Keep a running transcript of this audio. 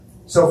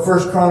So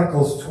 1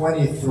 Chronicles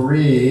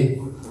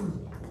 23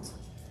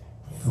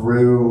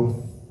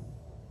 through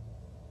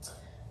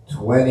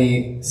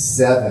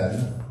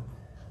 27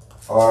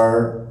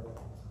 are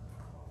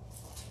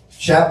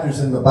chapters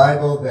in the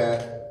Bible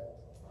that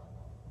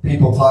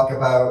people talk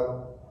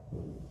about.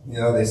 You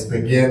know, they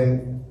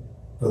begin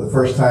for the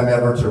first time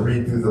ever to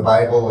read through the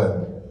Bible,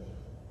 and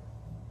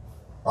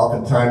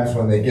oftentimes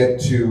when they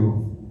get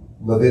to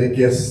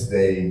Leviticus,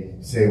 they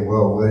say,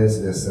 well, what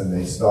is this? And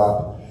they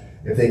stop.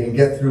 If they can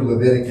get through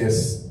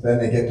Leviticus, then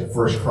they get to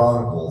 1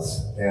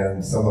 Chronicles,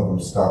 and some of them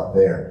stop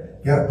there.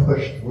 You gotta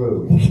push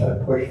through. You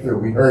gotta push through.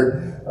 We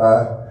heard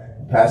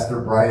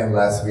Pastor Brian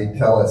last week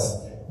tell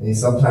us he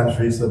sometimes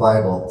reads the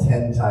Bible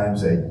 10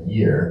 times a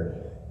year,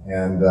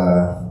 and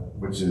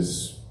which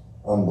is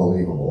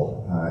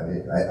unbelievable.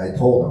 I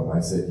told him,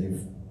 I said,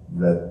 you've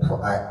read,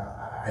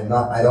 I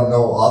don't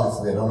know,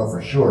 obviously I don't know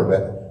for sure,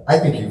 but I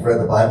think you've read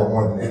the Bible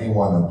more than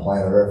anyone on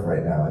planet Earth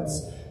right now.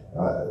 It's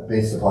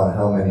based upon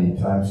how many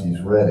times he's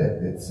read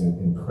it. It's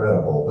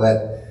incredible.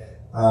 But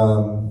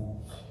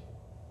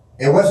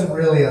it wasn't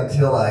really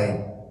until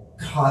I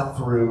taught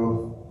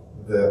through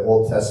the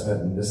Old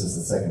Testament, and this is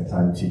the second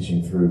time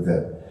teaching through,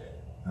 that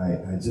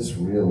I just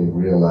really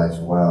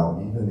realized,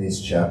 wow, even these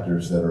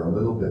chapters that are a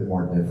little bit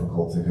more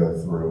difficult to go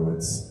through,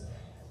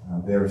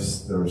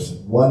 there's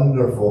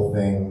wonderful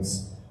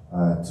things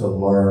to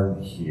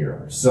learn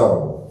here.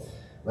 So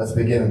let's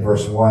begin in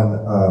verse 1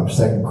 of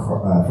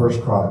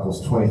 1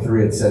 Chronicles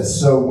 23. It says,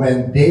 "So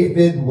when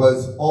David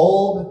was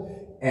old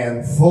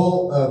and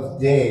full of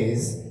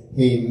days,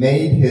 he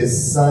made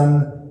his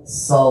son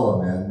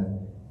Solomon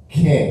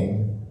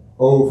king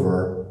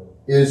over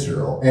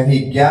Israel. And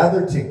he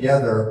gathered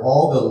together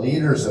all the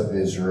leaders of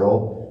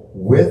Israel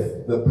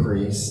with the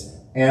priests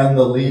and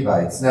the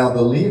Levites." Now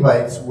the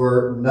Levites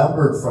were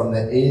numbered from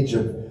the age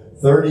of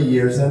 30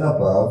 years and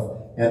above,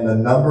 and the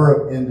number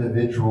of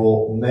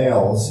individual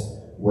males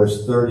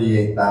was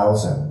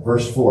 38,000.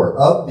 Verse 4,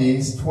 "Of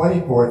these,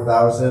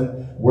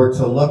 24,000 were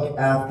to look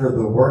after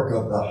the work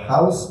of the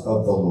house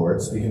of the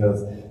Lord," speaking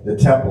of the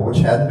temple, which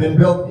hadn't been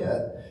built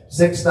yet.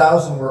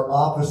 6,000 were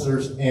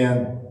officers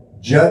and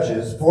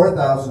judges.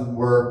 4,000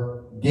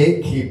 were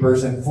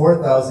gatekeepers, and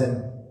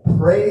 4,000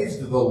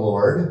 praised the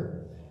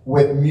Lord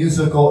with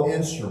musical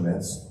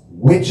instruments,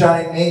 "which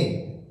I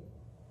made,"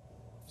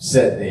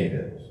 said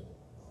David,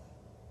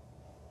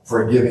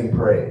 for giving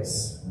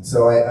praise. And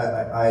so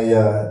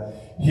I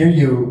hear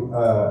you.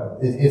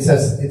 It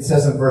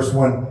says in verse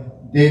 1,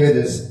 David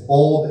is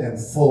old and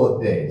full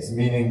of days,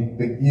 meaning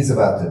that he's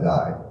about to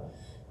die.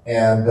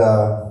 And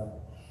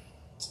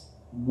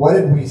what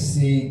did we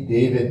see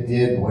David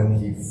did when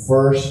he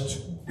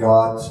first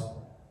got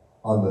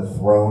on the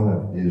throne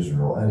of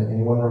Israel? And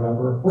anyone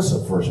remember?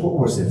 What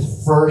was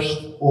his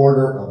first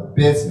order of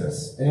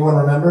business? Anyone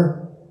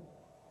remember?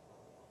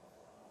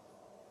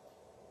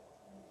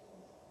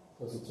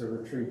 Was it to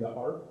retrieve the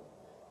ark?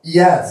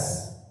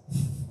 Yes.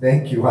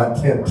 Thank you,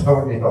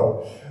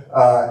 Antonio.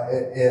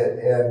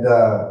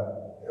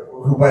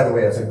 Who, by the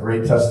way, has a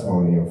great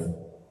testimony of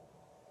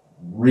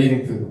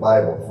reading through the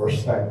Bible the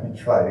first time he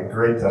tried. A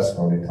great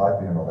testimony. Talk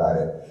to him about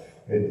it.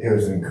 It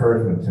was an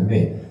encouragement to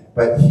me.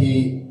 But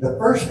the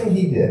first thing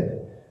he did,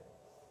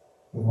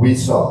 we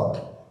saw,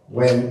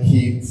 when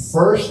he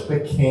first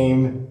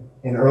became,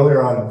 and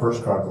earlier on in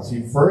 1 Chronicles,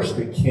 he first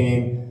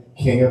became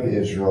king of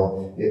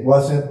Israel. It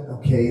wasn't,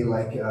 okay,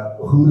 like,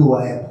 who do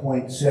I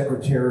appoint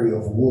Secretary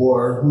of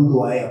War? Who do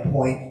I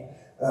appoint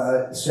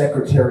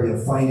Secretary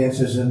of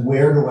Finances? And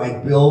where do I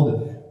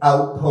build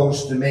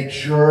outposts to make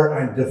sure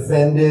I'm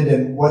defended?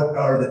 And what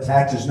are the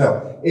taxes?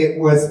 No, it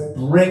was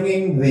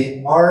bringing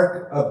the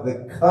Ark of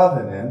the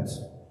Covenant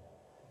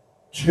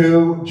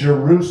to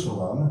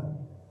Jerusalem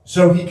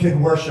so he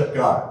could worship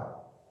God.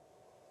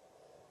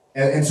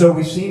 And so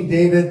we've seen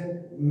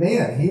David,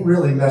 man, he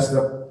really messed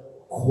up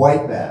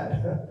quite bad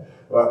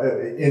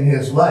in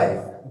his life,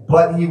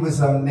 but he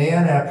was a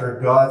man after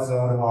God's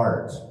own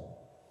heart.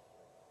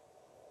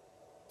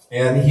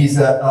 And he's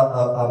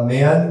a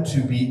man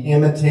to be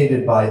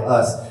imitated by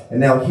us. And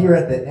now here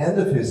at the end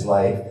of his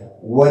life,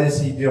 what is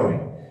he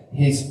doing?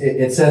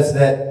 It says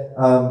that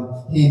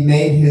he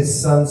made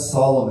his son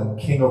Solomon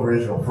king over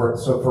Israel.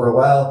 So for a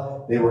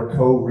while, they were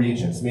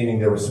co-regents, meaning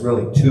there was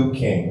really two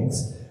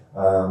kings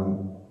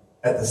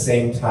at the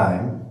same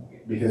time,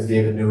 because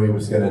David knew he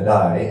was going to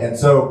die. And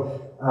so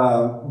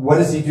what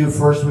does he do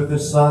first with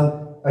his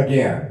son?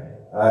 Again,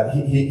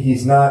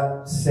 he's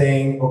not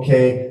saying,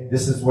 okay,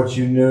 this is what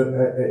you knew.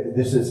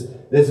 This is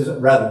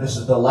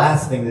the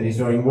last thing that he's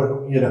doing.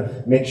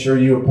 Make sure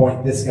you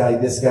appoint this guy,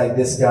 this guy,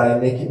 this guy.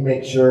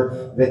 Make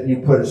sure that you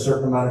put a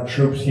certain amount of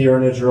troops here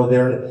in Israel,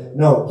 there.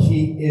 No,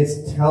 he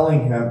is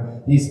telling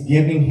him, he's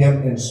giving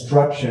him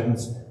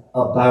instructions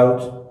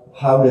about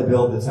how to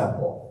build the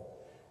temple.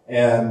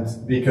 And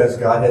because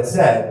God had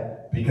said,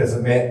 because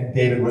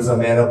David was a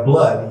man of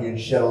blood, he had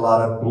shed a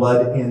lot of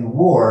blood in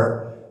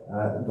war,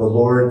 the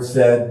Lord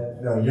said,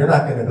 no, you're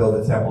not going to build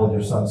a temple.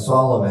 Your son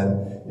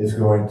Solomon is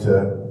going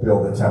to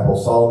build the temple.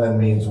 Solomon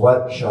means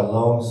what?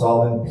 Shalom,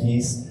 Solomon,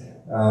 peace.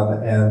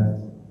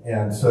 And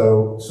And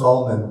so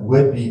Solomon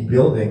would be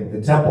building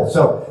the temple.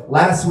 So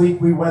last week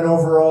we went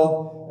over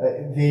all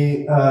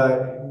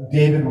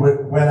David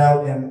went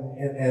out and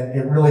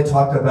it really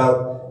talked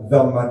about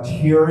the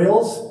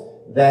materials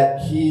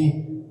that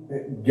he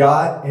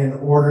got in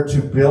order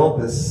to build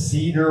the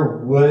cedar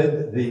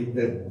wood,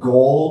 the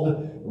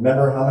gold.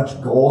 Remember how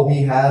much gold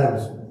he had? It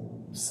was,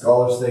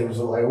 scholars say it was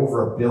like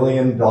over $1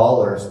 billion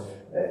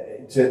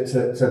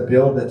to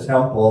build the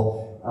temple.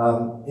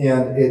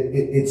 And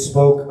it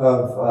spoke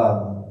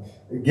of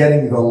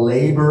getting the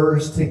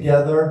laborers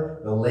together,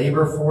 the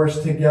labor force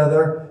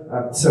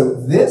together. So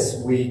this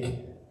week,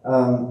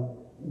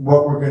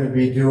 what we're going to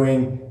be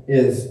doing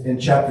is in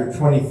chapter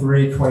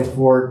 23,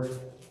 24,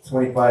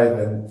 25,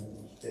 and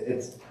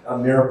it's a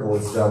miracle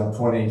is done,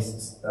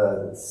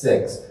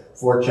 26,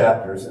 4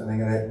 chapters, and I'm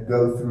going to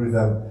go through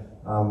them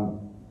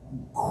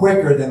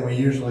quicker than we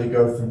usually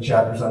go through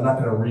chapters. I'm not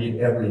going to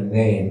read every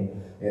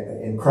name.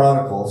 In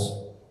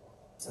Chronicles,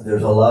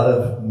 there's a lot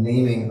of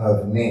naming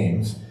of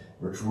names,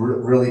 which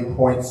really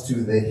points to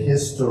the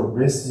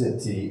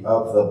historicity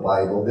of the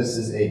Bible. This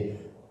is a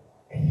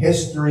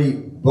history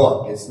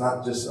book. It's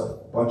not just a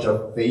bunch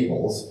of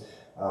fables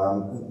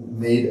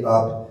made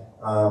up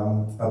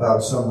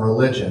about some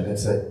religion.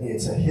 It's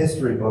a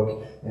history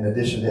book in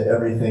addition to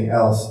everything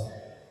else.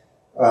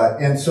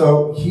 And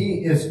so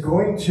he is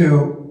going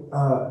to,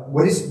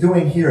 what he's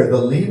doing here,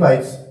 the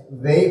Levites,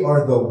 they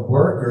are the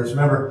workers.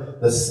 Remember,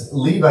 the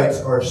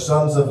Levites are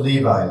sons of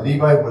Levi.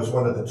 Levi was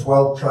one of the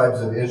 12 tribes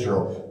of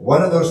Israel.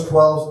 One of those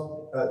 12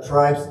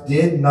 tribes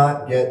did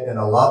not get an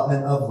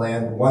allotment of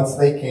land once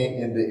they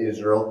came into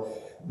Israel.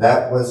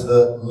 That was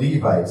the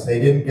Levites. They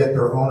didn't get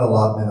their own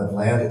allotment of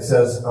land. It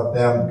says of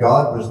them,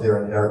 God was their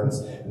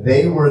inheritance.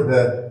 They were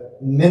the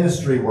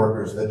ministry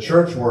workers, the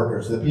church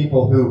workers, the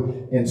people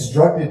who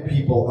instructed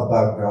people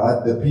about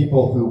God, the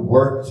people who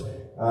worked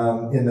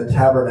in the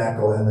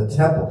tabernacle and the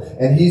temple.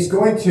 And he's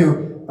going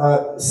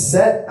to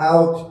set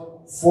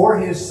out for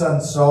his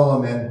son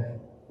Solomon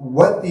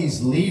what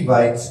these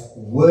Levites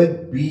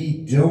would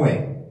be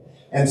doing.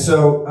 And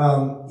so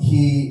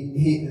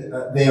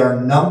they are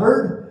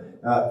numbered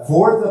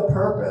for the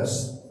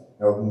purpose.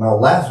 Now,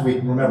 last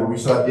week, remember, we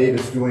saw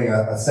David's doing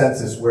a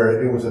census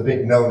where it was a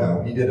big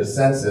no-no. He did a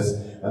census,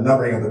 a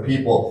numbering of the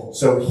people,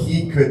 so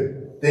he could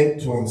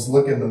think to him,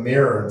 look in the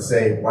mirror and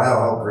say, wow,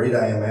 how great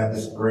I am. I have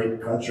this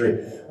great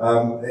country.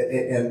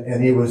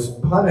 And he was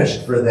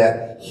punished for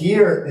that.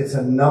 Here, it's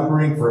a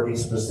numbering for a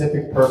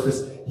specific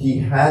purpose. He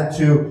had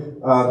to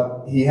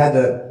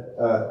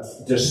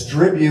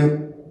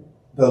distribute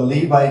the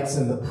Levites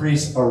and the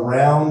priests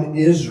around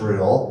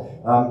Israel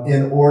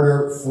in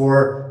order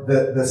for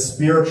the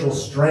spiritual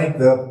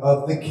strength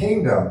of the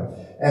kingdom.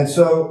 And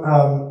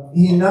so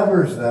he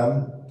numbers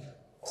them,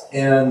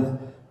 and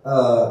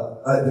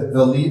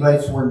the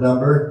Levites were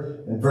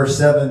numbered. In verse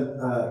 7,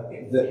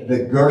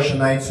 the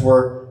Gershonites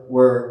were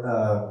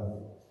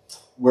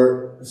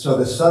so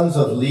the sons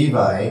of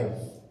Levi,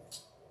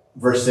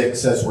 verse 6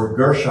 says, were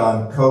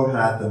Gershon,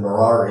 Kohath, and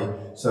Merari.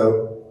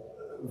 So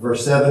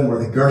verse 7 were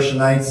the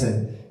Gershonites,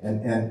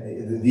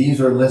 and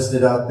these are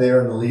listed out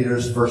there in the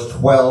leaders. Verse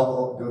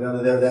 12, go down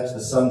to there, that's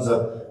the sons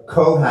of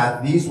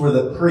Kohath. These were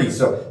the priests.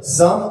 So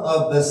some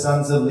of the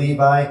sons of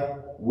Levi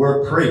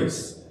were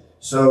priests.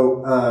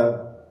 So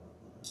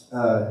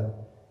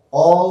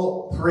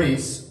all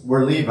priests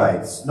were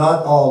Levites.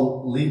 Not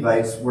all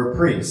Levites were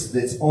priests.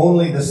 It's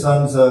only the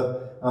sons of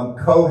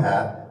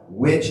Kohath,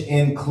 which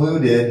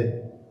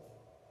included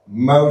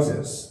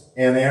Moses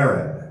and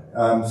Aaron.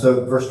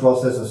 So verse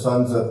 12 says the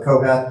sons of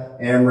Kohath,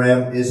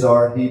 Amram,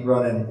 Izhar,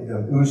 Hebron, and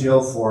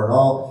Uzziel, 4 in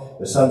all.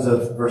 The sons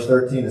of, verse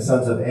 13, the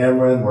sons of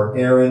Amram were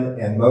Aaron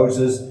and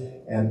Moses,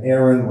 and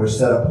Aaron was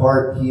set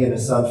apart, he and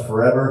his sons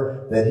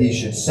forever, that he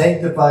should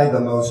sanctify the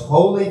most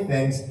holy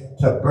things,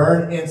 to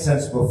burn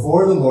incense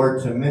before the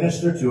Lord, to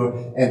minister to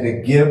him, and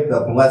to give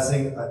the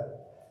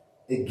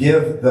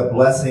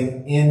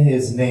blessing in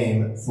his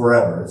name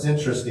forever. It's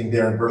interesting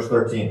there in verse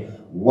 13.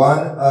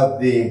 One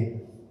of the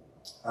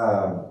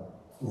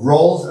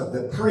roles of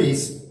the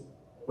priest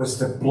was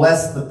to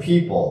bless the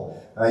people.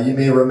 You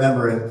may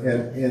remember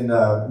in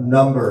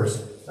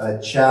Numbers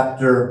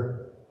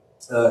chapter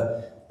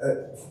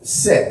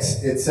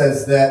 6, it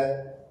says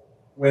that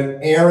when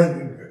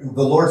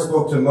the Lord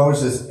spoke to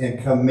Moses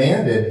and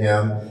commanded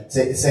him,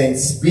 saying,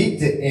 speak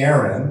to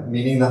Aaron,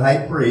 meaning the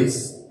high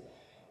priest,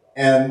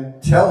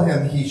 and tell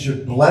him he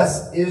should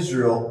bless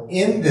Israel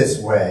in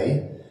this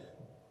way.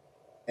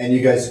 And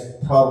you guys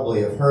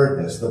probably have heard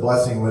this. The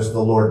blessing was, the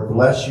Lord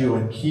bless you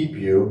and keep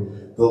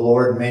you. The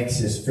Lord makes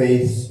his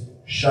face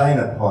shine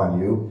upon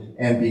you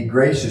and be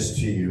gracious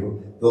to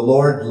you. The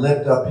Lord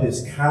lift up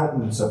his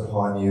countenance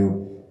upon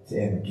you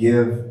and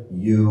give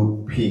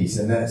you peace.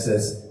 And then it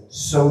says,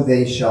 so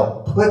they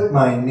shall put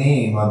my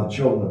name on the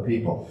children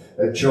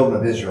of children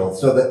of Israel.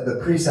 So that the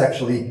priest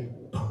actually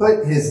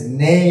put his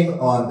name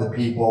on the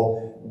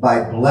people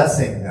by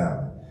blessing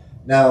them.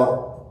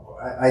 Now,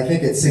 I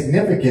think it's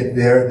significant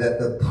there that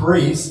the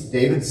priest,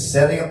 David's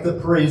setting up the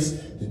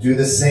priest to do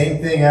the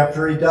same thing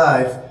after he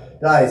dies.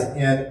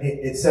 And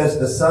it says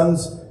the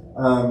sons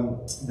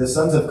the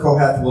sons of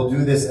Kohath will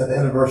do this at the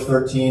end of verse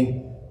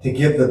 13 to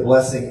give the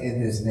blessing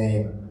in his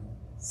name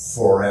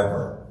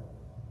forever.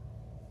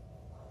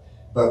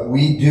 But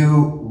we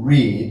do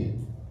read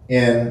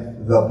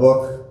in the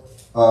book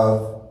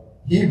of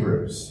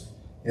Hebrews.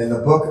 In the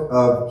book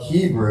of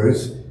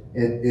Hebrews,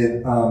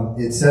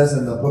 it says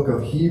in the book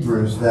of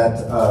Hebrews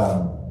that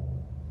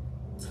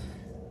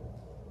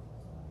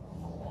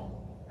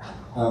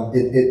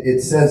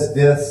it says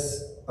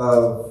this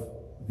of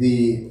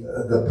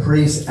the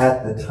priests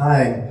at the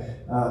time,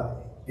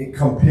 it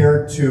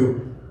compared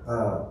to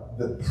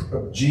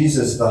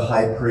Jesus, the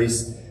high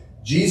priest.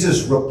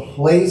 Jesus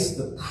replaced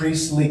the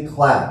priestly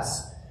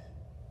class.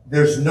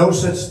 There's no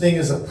such thing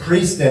as a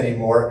priest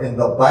anymore in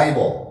the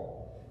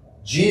Bible.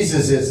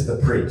 Jesus is the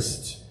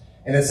priest.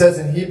 And it says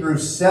in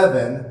Hebrews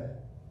 7,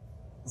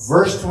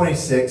 verse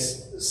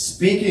 26,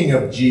 speaking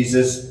of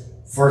Jesus,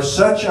 for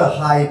such a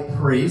high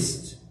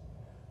priest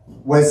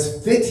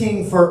was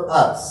fitting for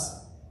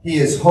us. He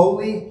is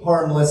holy,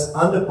 harmless,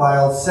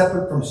 undefiled,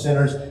 separate from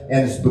sinners,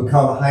 and has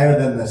become higher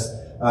than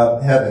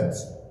the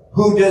heavens,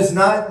 who does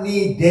not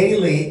need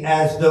daily,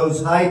 as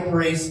those high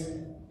priests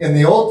in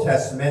the Old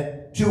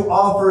Testament, to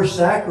offer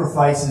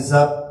sacrifices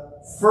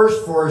up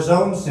first for his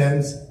own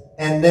sins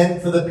and then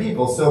for the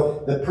people.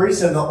 So the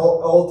priests in the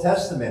Old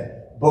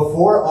Testament,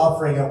 before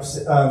offering up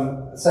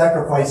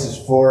sacrifices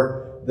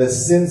for the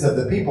sins of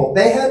the people,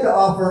 they had to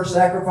offer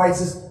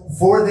sacrifices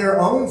for their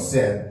own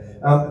sin.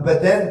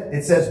 But then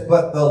it says,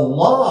 but the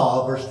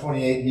law, verse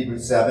 28,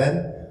 Hebrews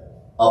 7,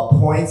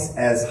 appoints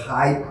as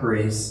high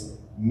priests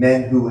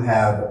men who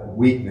have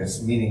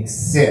weakness, meaning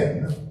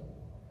sin.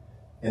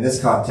 In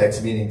this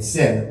context, meaning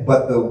sin.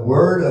 But the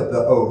word of the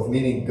oath,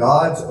 meaning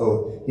God's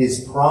oath,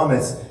 his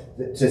promise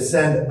to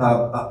send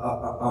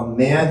a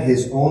man,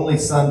 his only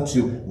son,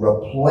 to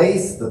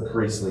replace the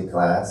priestly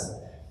class.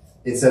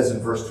 It says in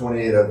verse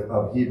 28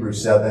 of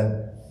Hebrews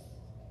 7,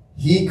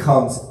 he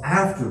comes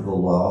after the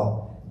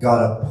law.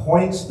 God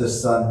appoints the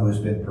Son who has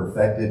been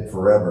perfected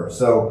forever.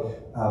 So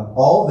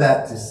all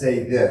that to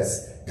say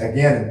this,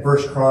 again in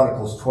 1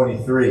 Chronicles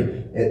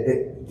 23,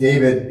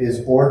 David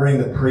is ordering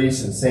the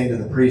priests and saying to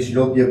the priest,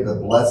 you'll give the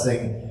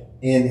blessing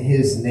in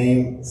his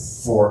name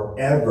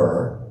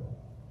forever.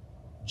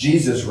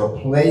 Jesus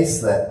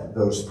replaced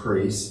those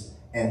priests,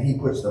 and he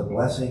puts the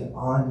blessing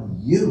on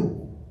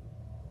you.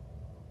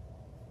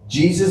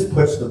 Jesus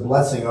puts the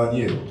blessing on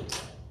you.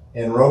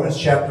 In Romans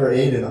chapter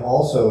 8 and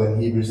also in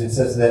Hebrews, it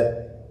says that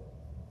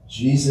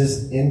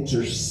Jesus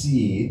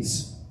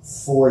intercedes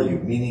for you,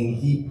 meaning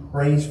he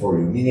prays for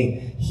you,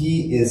 meaning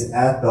he is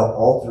at the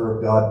altar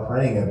of God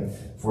praying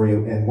for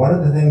you. And one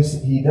of the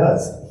things he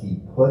does, he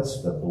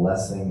puts the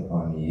blessing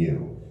on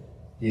you.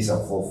 He's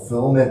a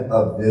fulfillment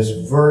of this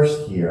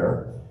verse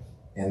here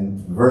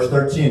in verse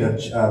 13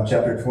 of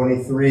chapter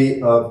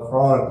 23 of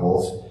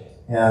Chronicles.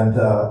 And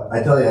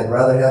I tell you, I'd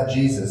rather have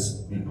Jesus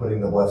be putting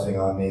the blessing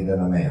on me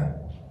than a man.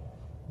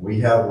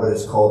 We have what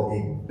is called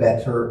a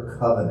better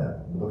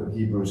covenant. The book of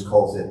Hebrews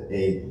calls it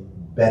a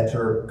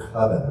better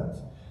covenant.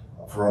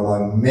 For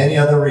among many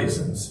other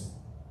reasons,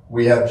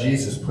 we have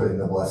Jesus putting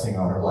the blessing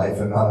on our life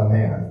and not a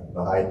man,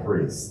 the high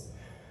priest.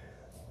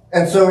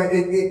 And so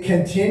it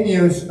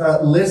continues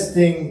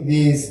listing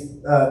these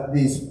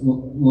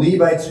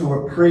Levites who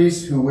were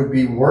priests who would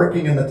be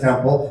working in the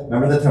temple.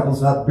 Remember, the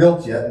temple's not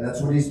built yet, and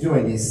that's what he's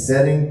doing. He's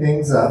setting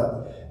things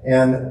up.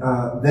 And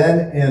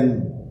then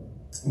in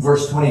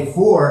verse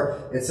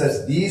 24, it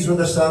says, these were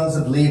the sons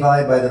of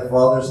Levi by their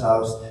father's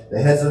house,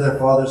 the heads of their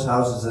father's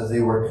houses as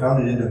they were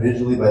counted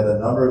individually by the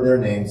number of their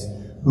names,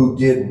 who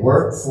did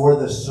work for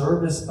the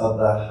service of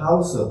the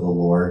house of the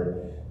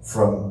Lord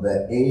from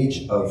the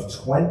age of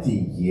 20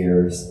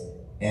 years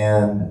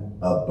and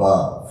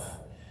above.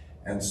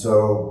 And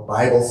so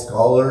Bible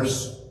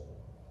scholars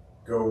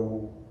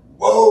go,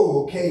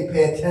 whoa, okay,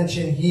 pay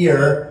attention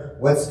here.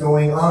 What's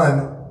going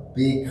on?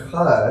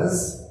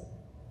 Because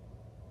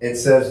it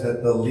says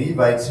that the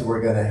Levites who were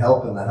going to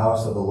help in the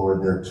house of the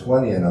Lord, they're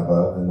 20 and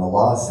above, and the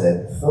law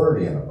said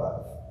 30 and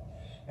above.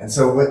 And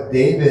so what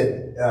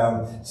David,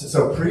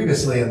 so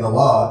previously in the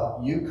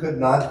law, you could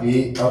not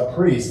be a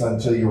priest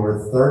until you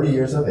were 30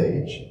 years of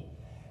age.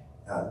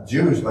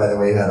 Jews, by the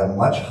way, had a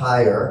much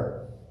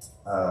higher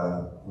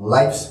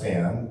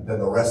lifespan than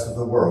the rest of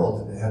the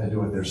world. It had to do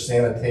with their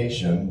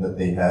sanitation that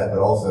they had, but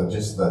also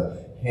just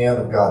the hand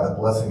of God, the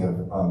blessing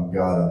of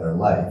God on their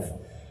life.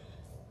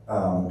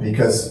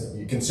 Because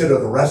you consider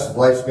the rest of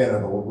the lifespan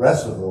of the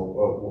rest of the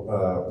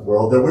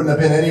world, there wouldn't have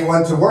been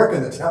anyone to work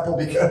in the temple,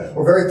 because,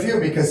 or very few,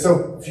 because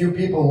so few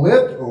people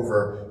lived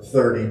over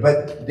 30.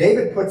 But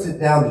David puts it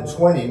down to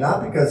 20,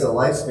 not because the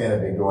lifespan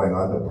had been going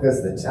on, but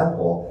because the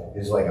temple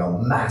is like a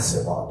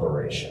massive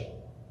operation.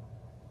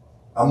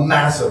 A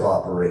massive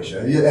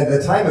operation. At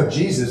the time of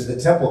Jesus,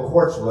 the temple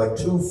courts were like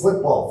 2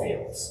 football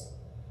fields.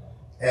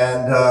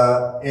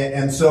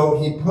 And so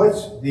he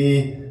puts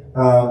the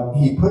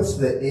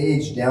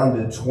age down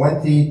to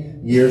 20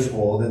 years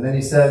old. And then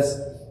he says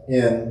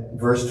in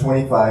verse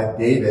 25,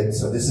 David,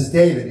 so this is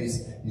David,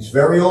 he's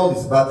very old,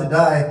 he's about to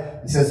die.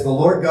 He says, the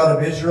Lord God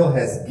of Israel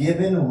has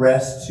given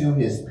rest to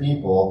his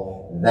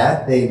people,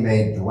 that they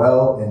may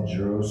dwell in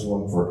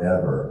Jerusalem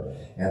forever.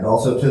 And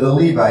also to the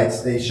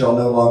Levites, they shall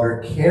no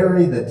longer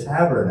carry the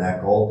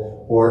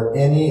tabernacle or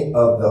any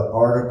of the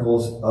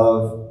articles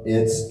of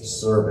its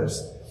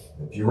service.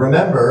 If you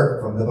remember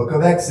from the book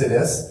of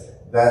Exodus,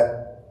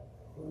 that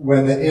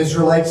when the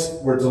Israelites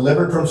were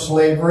delivered from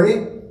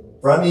slavery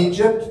from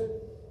Egypt,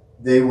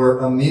 they were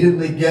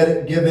immediately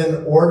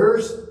given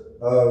orders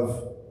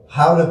of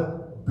how to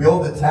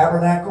build a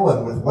tabernacle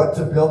and with what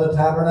to build a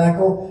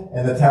tabernacle.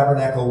 And the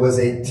tabernacle was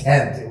a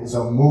tent. It was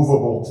a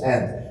movable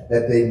tent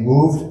that they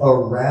moved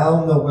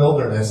around the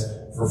wilderness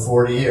for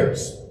 40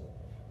 years.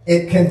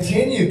 It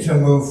continued to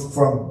move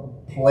from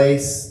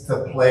place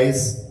to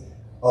place,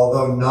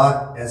 although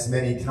not as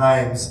many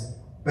times,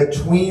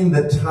 between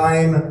the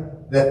time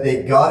that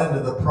they got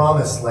into the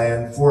promised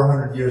land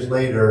 400 years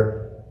later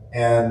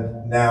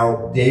and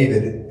now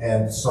David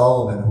and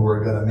Solomon, who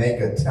are going to make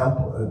a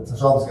temple.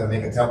 Solomon's going to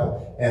make a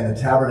temple, and the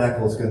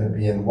tabernacle is going to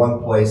be in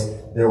one place.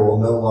 There will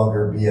no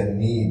longer be a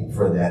need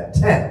for that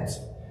tent.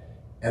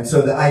 And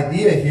so the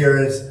idea here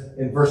is,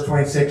 in verse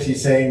 26,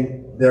 he's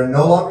saying they're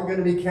no longer going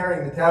to be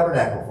carrying the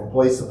tabernacle from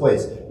place to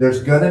place.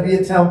 There's going to be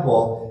a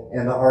temple,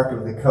 and the Ark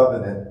of the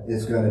Covenant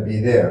is going to be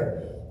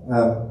there.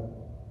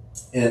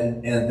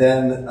 And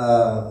then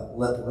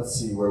let's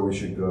see where we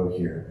should go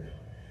here.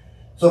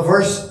 So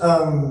verse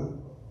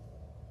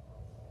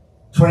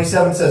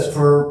 27 says,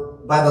 for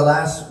by the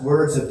last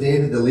words of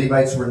David, the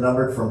Levites were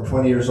numbered from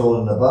 20 years old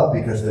and above,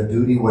 because their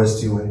duty was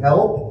to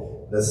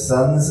help the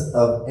sons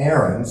of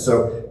Aaron.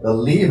 So the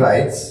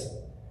Levites,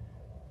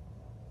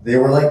 they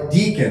were like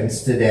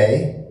deacons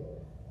today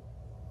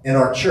in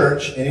our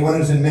church. Anyone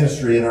who's in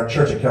ministry in our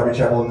church at Calvary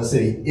Chapel in the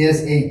city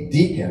is a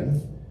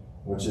deacon,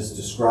 which is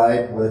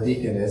described, what a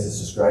deacon is. It's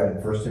described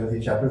in 1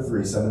 Timothy chapter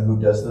 3, someone who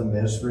does the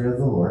ministry of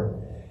the Lord.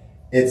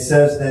 It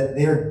says that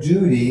their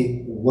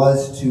duty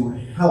was to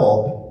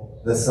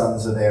help the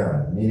sons of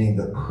Aaron, meaning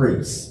the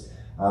priests.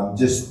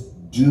 Just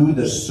do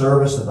the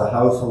service of the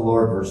house of the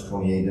Lord, verse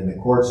 28, in the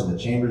courts and the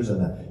chambers and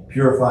the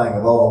purifying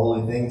of all the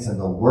holy things and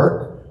the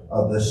work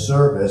of the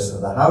service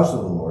of the house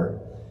of the Lord,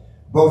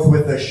 both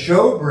with the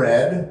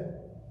showbread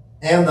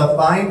and the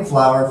fine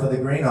flour for the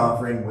grain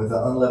offering, with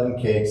the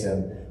unleavened cakes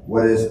and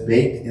what is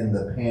baked in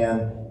the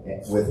pan,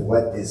 with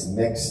what is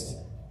mixed,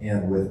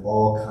 and with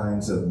all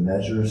kinds of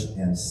measures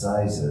and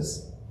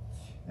sizes.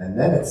 And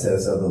then it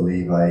says of the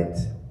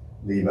Levites,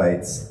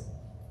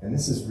 and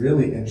this is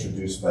really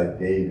introduced by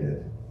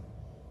David.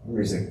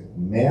 Remember, he's a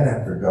man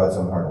after God's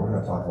own heart. We're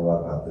going to talk a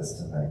lot about this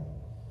tonight.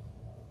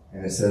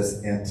 And it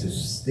says, and to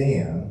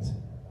stand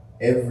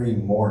every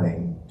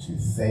morning to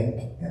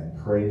thank and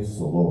praise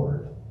the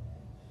Lord,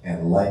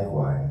 and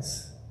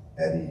likewise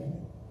at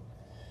evening.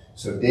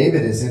 So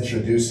David is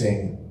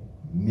introducing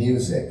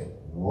music,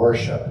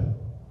 worship,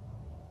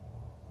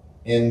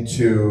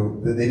 into,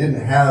 they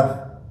didn't have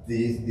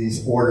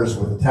these orders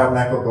with the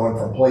tabernacle going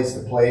from place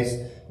to place,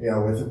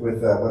 with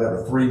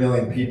whatever, 3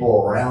 million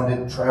people around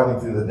it, traveling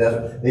through the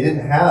desert. They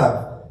didn't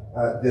have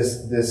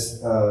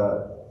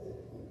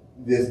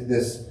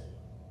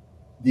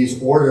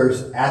these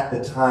orders at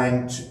the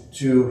time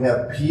to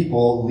have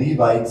people,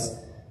 Levites,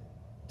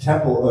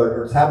 temple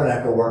or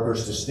tabernacle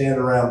workers, to stand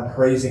around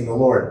praising the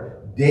Lord.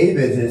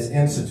 David is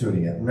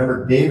instituting it.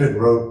 Remember, David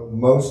wrote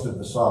most of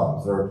the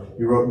Psalms, or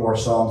he wrote more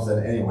Psalms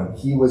than anyone.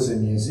 He was a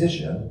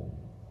musician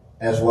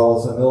as well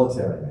as a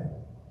military man.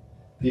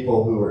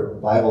 People who were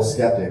Bible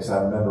skeptics,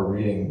 I remember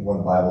reading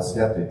one Bible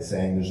skeptic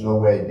saying there's no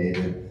way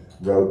David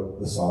wrote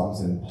the Psalms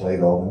and played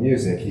all the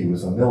music. He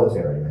was a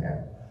military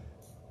man.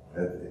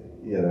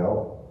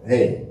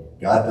 Hey,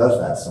 God does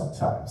that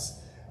sometimes.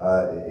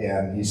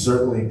 And he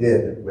certainly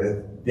did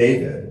with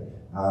David.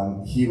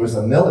 He was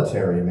a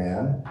military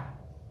man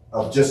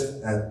of just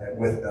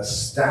with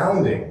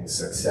astounding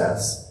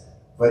success,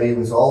 but he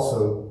was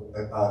also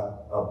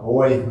a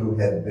boy who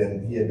had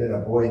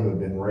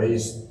been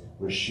raised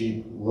with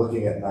sheep,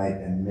 looking at night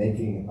and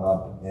making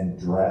up and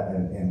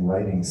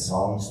writing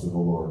songs to the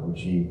Lord,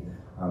 which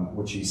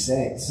he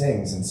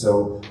sings. And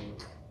so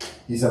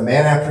he's a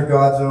man after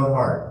God's own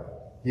heart.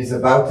 He's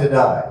about to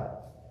die.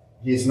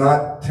 He's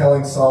not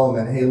telling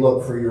Solomon, hey,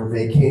 look, for your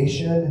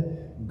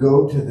vacation,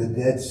 go to the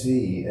Dead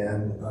Sea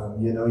and,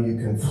 you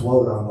can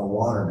float on the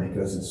water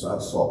because it's not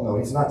salt. No,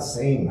 he's not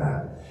saying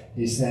that.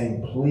 He's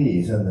saying,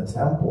 please, in the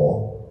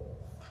temple,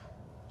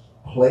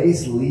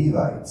 place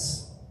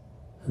Levites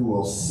who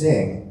will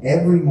sing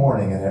every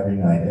morning and every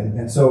night.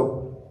 And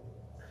so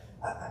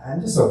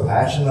I'm just so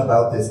passionate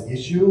about this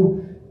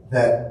issue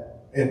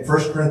that in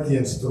 1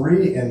 Corinthians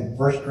 3 and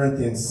 1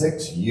 Corinthians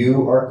 6,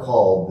 you are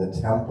called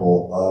the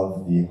temple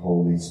of the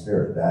Holy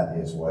Spirit. That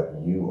is what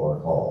you are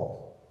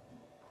called.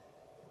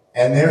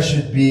 And there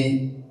should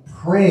be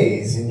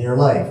praise in your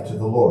life to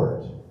the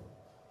Lord.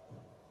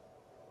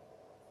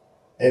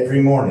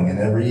 Every morning and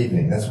every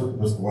evening. That's what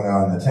was going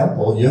on in the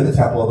temple. You're the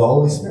temple of the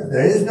Holy Spirit.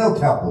 There is no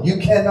temple. You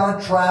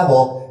cannot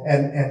travel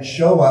and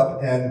show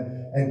up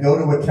and go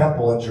to a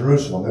temple in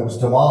Jerusalem. It was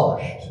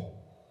demolished.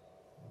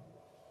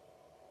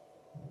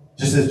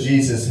 just as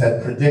Jesus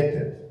had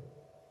predicted.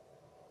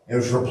 It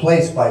was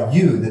replaced by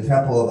you, the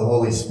temple of the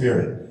Holy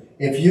Spirit.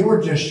 If you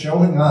were just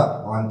showing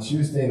up on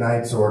Tuesday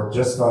nights or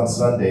just on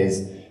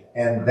Sundays,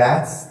 and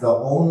that's the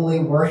only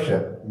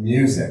worship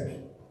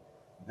music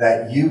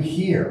that you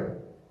hear,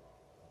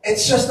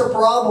 it's just a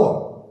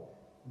problem.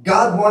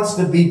 God wants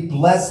to be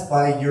blessed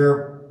by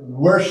your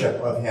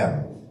worship of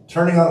Him,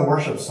 turning on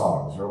worship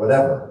songs or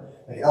whatever.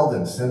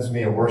 Eldon sends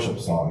me a worship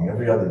song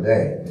every other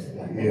day.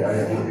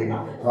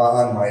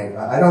 On my,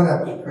 I don't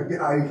have,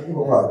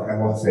 I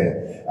won't say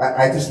it.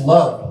 I just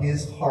love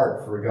his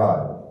heart for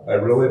God. I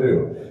really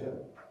do.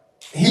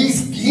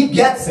 He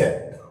gets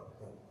it.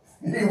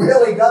 He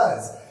really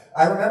does.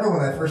 I remember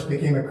when I first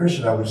became a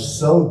Christian, I was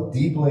so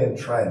deeply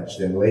entrenched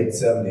in late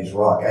 70s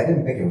rock, I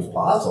didn't think it was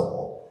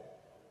possible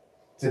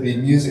to be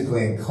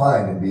musically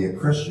inclined and be a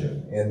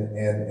Christian.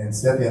 And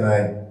Steffi and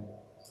I,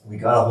 we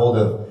got a hold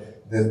of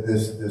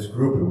this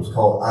group. It was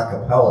called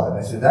Acapella, and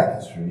I said,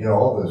 that's true. You know,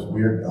 all those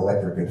weird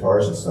electric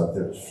guitars and stuff,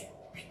 they're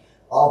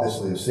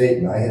obviously of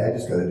Satan. I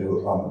just got to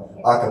do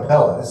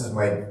Acapella. This is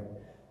my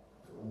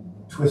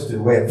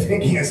twisted way of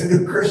thinking as a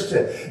new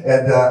Christian,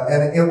 and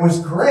it was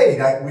great.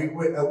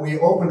 We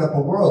opened up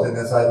a world, and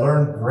as I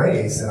learned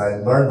grace and I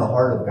learned the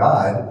heart of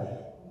God,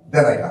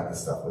 then I got the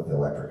stuff with the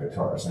electric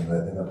guitars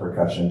and the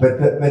percussion. But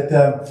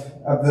the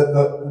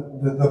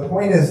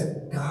point is,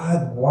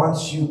 God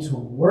wants you to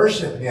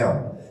worship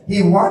Him.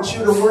 He wants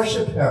you to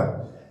worship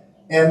Him,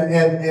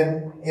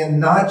 and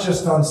not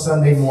just on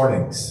Sunday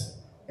mornings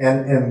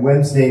and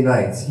Wednesday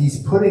nights. He's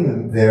putting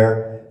them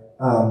there,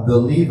 the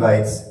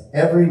Levites,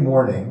 every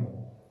morning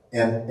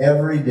and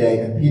every day,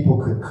 and people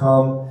could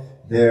come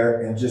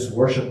there and just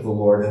worship the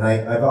Lord. And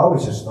I've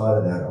always just thought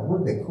of that.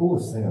 Wouldn't the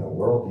coolest thing in the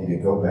world be to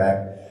go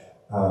back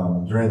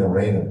during the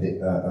reign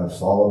of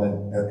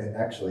Solomon?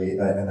 Actually,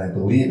 and I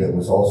believe it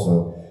was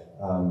also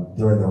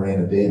during the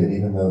reign of David,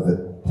 even though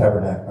the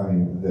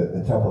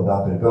temple had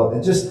not been built,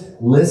 and just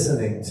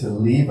listening to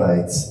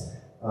Levites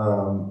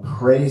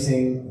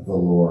praising the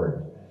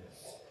Lord.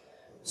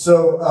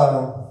 So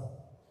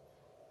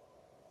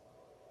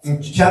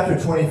in chapter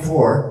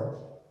 24,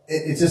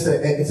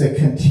 it's a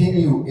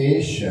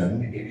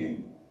continuation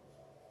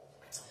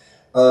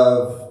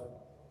of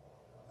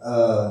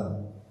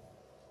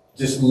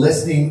just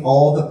listing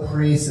all the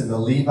priests and the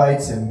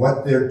Levites and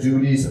what their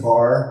duties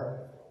are.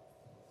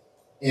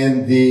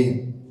 In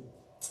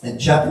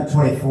chapter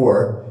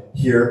 24,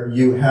 here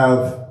you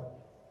have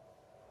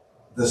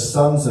the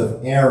sons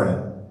of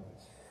Aaron.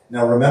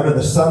 Now remember,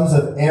 the sons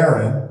of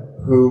Aaron,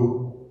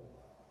 who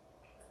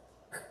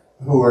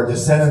are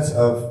descendants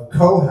of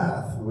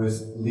Kohath, who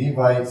is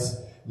Levi's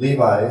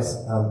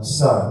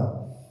son.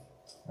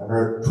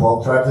 Remember,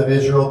 12 tribes of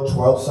Israel,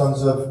 12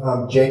 sons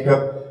of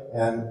Jacob,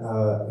 and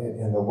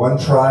in the one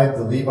tribe,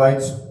 the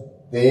Levites,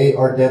 they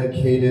are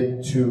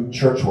dedicated to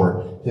church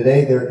work.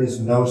 Today, there is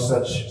no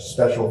such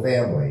special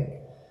family.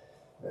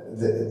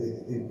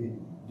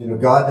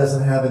 God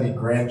doesn't have any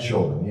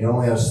grandchildren. He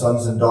only has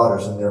sons and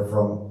daughters, and they're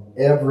from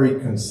every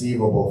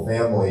conceivable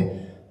family.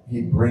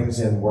 He brings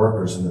in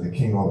workers into the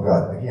kingdom of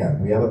God. Again,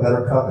 we have a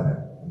better covenant.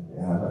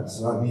 It's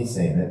not me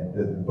saying it.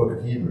 The book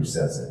of Hebrews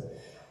says it.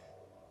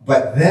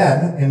 But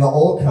then, in the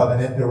Old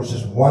Covenant, there was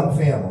just one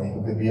family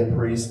who could be a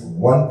priest,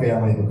 one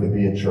family who could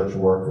be a church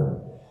worker.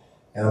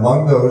 And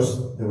among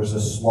those, there was a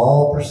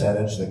small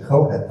percentage, the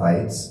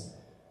Kohathites,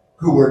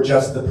 who were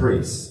just the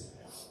priests.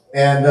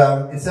 And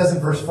it says in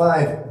verse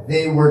 5,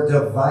 they were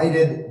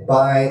divided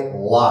by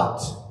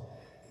lot.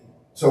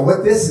 So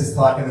what this is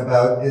talking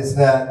about is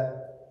that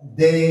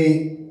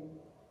they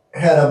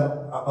had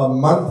a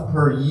month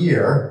per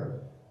year.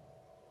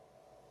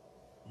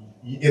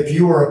 If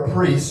you were a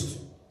priest,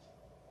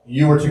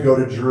 you were to go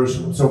to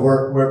Jerusalem. So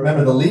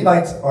remember, the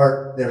Levites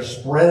they're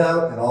spread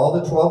out in all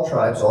the 12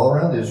 tribes all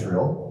around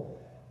Israel.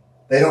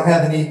 They don't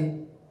have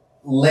any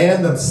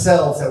land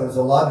themselves that was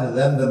allotted to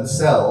them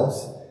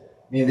themselves.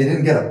 I mean, they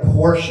didn't get a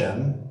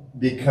portion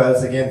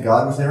because, again,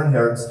 God was their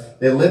inheritance.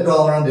 They lived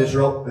all around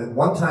Israel. But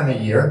one time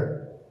a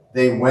year,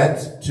 they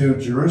went to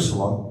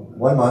Jerusalem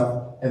 1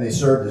 month, and they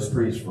served as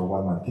priests for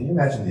 1 month. Can you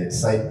imagine the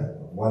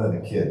excitement of one of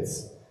the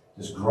kids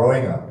just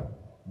growing up,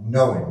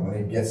 knowing when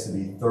he gets to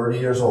be 30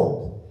 years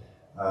old,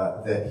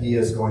 that he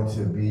is going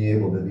to be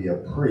able to be a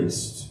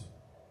priest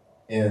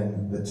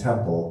in the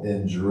temple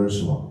in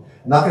Jerusalem.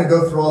 I'm not going to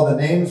go through all the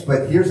names,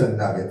 but here's a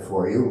nugget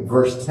for you.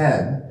 Verse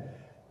 10,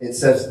 it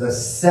says the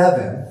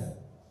seventh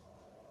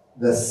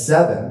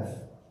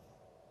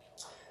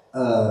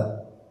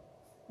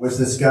was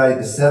this guy,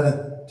 the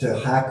seventh to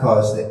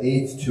Hakkoz, the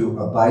eighth to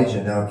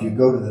Abijah. Now, if you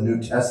go to the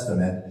New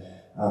Testament,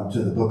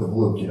 to the book of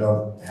Luke, you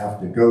don't have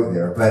to go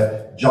there.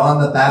 But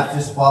John the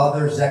Baptist's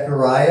father,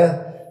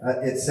 Zechariah,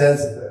 it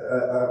says,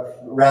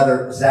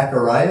 rather,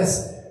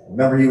 Zacharias.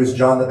 Remember, he was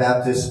John the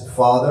Baptist's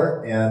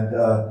father, and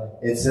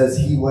it says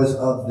he was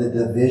of the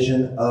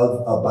division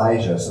of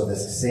Abijah. So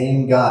this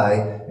same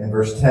guy in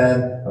verse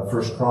 10 of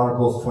 1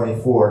 Chronicles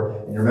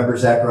 24. And you remember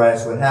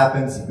Zacharias, what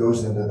happens? He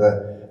goes into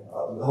the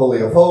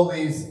Holy of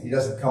Holies. He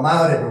doesn't come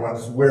out.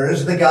 Everyone's, where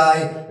is the guy?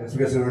 It's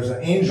because there was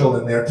an angel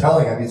in there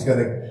telling him he's going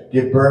to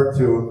give birth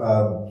to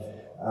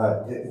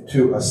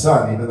a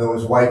son, even though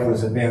his wife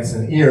was advanced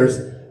in years,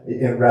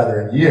 and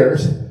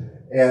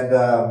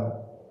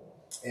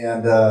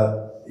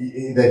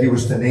that he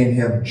was to name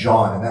him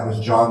John, and that was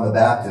John the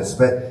Baptist.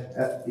 But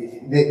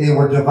they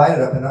were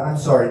divided up, and I'm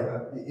sorry,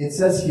 it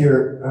says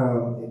here,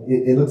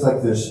 it looks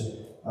like there's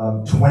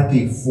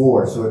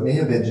 24, so it may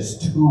have been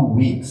just 2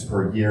 weeks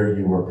per year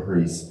you were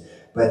priest.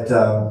 But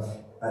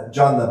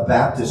John the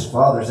Baptist's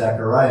father,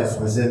 Zacharias,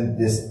 was in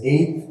this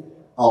 8th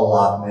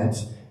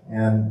allotment,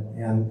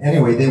 and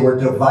anyway, they were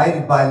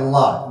divided by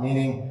lot,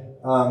 meaning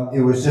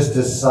it was just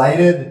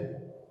decided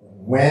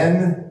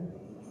when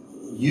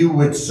you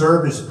would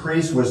serve as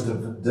priest was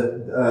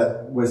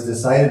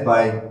decided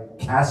by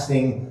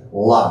casting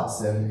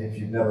lots. And if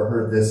you've never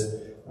heard this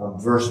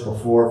verse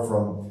before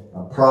from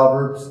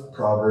Proverbs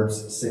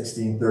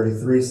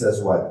 16:33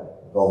 says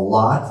what? The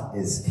lot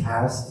is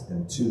cast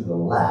into the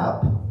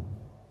lap.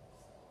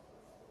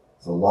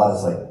 So lot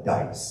is like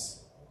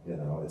dice,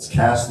 it's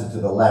cast into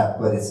the lap,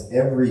 but it's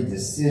every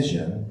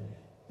decision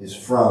is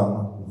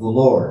from the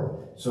Lord.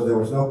 So there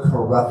was no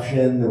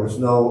corruption, there was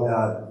no,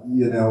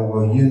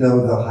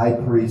 the high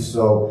priest,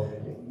 so,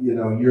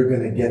 you're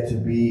going to get to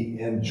be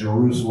in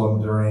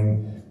Jerusalem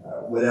during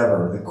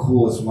whatever, the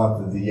coolest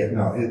month of the year.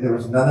 No, there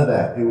was none of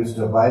that. It was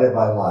divided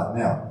by lot.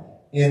 Now,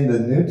 in the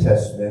New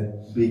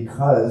Testament,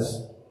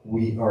 because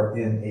we are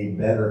in a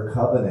better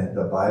covenant,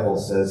 the Bible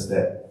says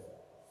that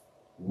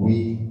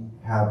we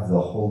have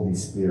the Holy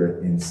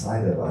Spirit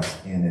inside of us,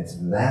 and it's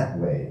that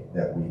way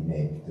that we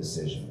make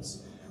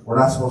decisions. We're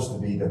not supposed to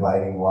be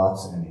dividing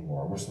lots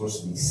anymore. We're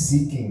supposed to be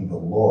seeking the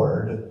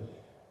Lord.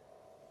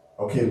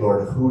 Okay,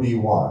 Lord, who do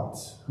you want?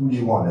 Who do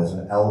you want as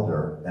an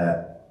elder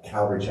at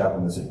Calvary Chapel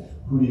in the city?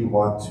 Who do you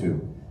want to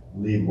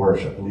lead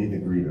worship, lead the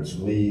greeters,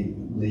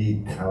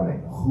 lead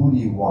counting? Who do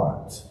you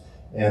want?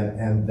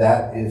 And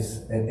that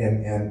is,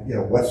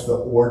 what's the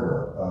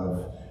order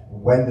of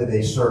when do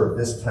they serve,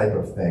 this type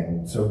of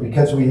thing. So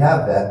because we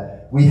have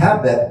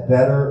that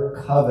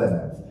better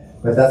covenant.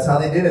 But that's how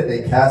they did it.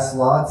 They cast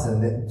lots,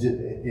 and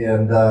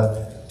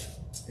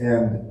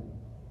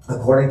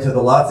according to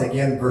the lots,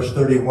 again, verse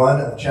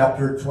 31 of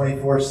chapter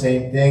 24,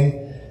 same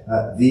thing.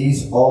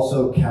 These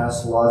also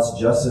cast lots,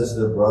 just as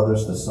their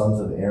brothers, the sons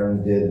of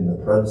Aaron, did in the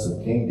presence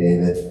of King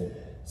David.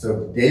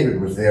 So David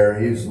was there.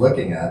 He was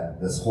looking at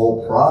this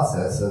whole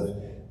process of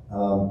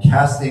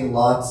casting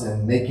lots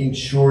and making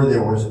sure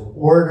there was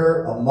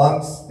order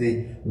amongst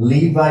the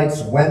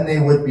Levites when they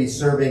would be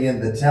serving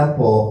in the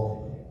temple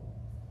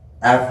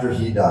after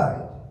he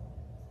died.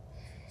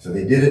 So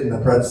they did it in the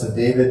presence of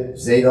David,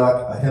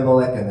 Zadok,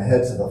 Ahimelech, and the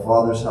heads of the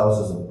fathers'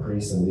 houses of the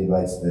priests and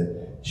Levites.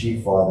 The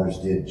chief fathers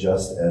did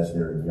just as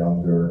their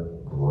younger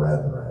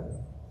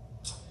brethren.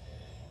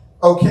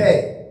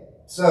 Okay,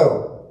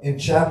 so in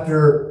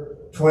chapter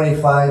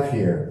 25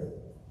 here,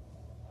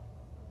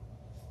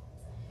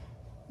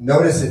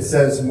 notice it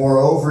says,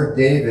 moreover,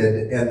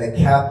 David and the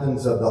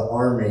captains of the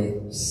army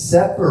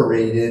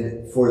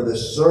separated for the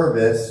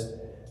service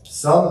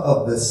some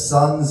of the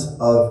sons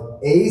of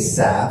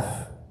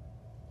Asaph,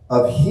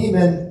 of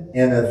Heman,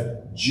 and of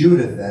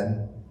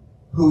Jeduthun,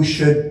 who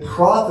should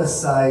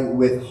prophesy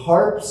with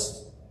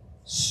harps,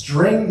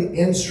 stringed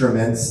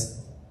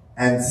instruments,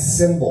 and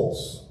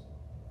cymbals.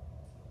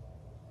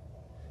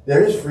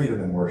 There is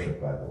freedom in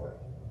worship, by the way.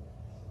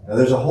 Now,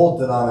 there's a whole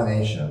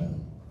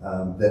denomination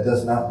that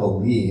does not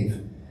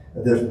believe,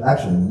 there's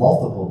actually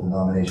multiple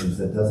denominations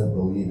that doesn't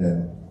believe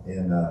in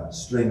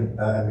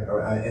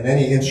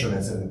any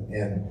instruments,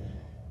 and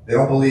they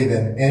don't believe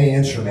in any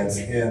instruments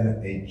in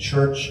a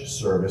church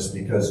service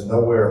because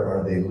nowhere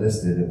are they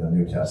listed in the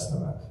New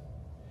Testament.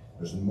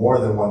 There's more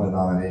than one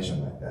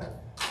denomination like that.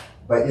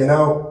 But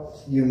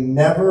you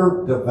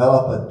never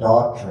develop a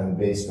doctrine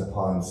based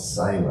upon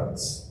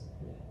silence.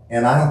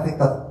 And I don't think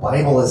the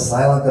Bible is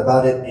silent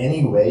about it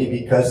anyway,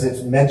 because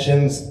it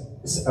mentions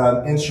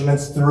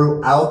instruments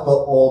throughout the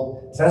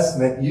Old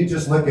Testament. You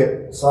just look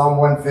at Psalm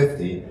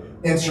 150,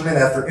 instrument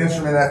after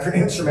instrument after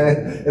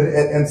instrument.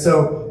 And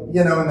so,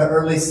 in the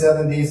early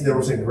 70s, there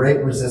was a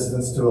great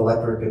resistance to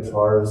electric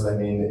guitars. I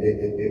mean,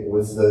 it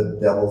was the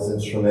devil's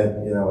instrument,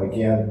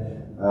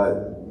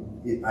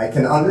 I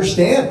can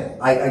understand it.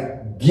 I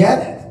get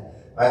it.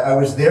 I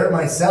was there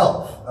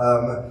myself.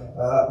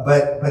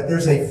 But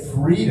there's a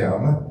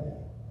freedom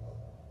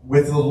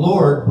with the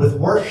Lord, with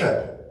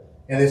worship.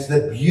 And it's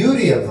the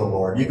beauty of the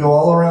Lord. You go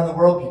all around the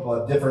world, people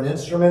have different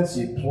instruments,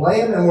 you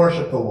play them and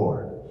worship the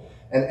Lord.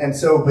 And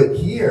so, but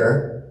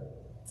here,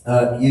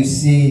 you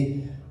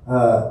see,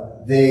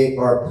 they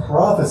are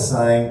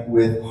prophesying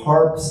with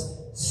harps,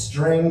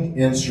 stringed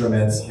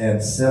instruments,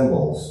 and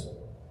cymbals.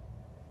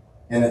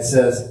 And it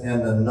says,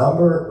 and the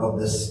number of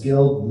the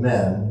skilled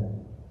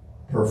men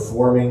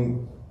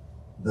performing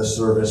the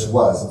service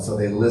was. And so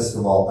they list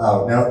them all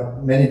out.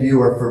 Now, many of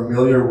you are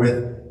familiar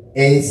with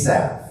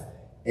Asaph.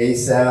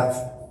 Asaph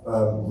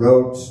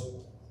wrote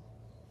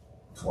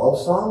 12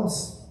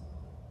 Psalms,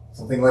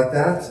 something like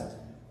that.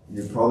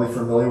 You're probably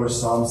familiar with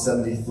Psalm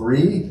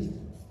 73.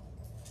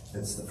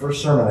 It's the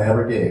first sermon I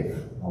ever gave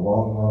a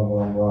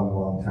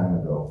long time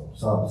ago.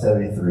 Psalm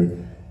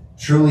 73.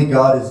 Truly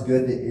God is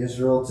good to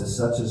Israel, to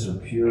such as are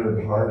pure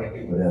in heart,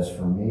 but as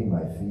for me,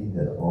 my feet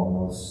had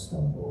almost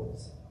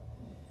stumbled.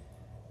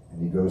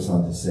 And he goes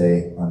on to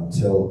say,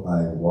 until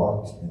I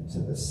walked into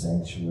the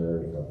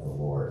sanctuary of the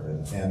Lord.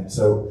 And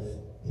so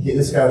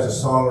this guy was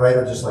a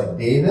songwriter just like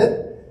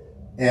David,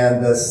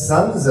 and the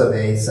sons of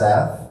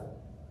Asaph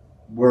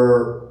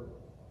were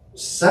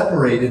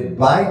separated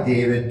by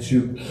David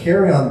to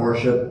carry on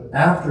worship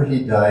after he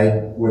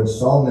died when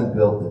Solomon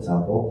built the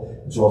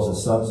temple, as well as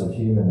the sons of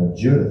Heman of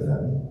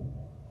Jeduthun.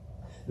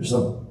 There's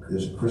a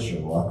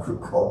Christian rock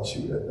group called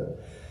Jeduthun.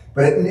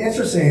 But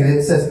interestingly,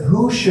 it says,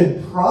 who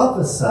should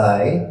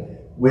prophesy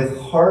with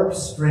harp,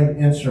 stringed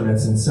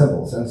instruments, and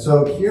cymbals? And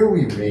so here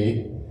we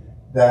read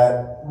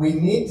that we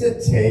need to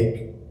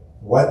take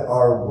what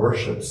our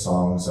worship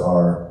songs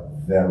are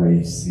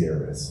very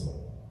seriously.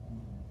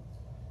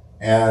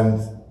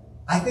 And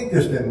I think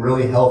there's been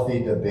really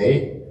healthy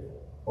debate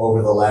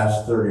over the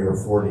last 30 or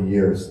 40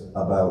 years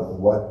about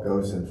what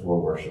goes into a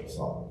worship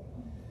song.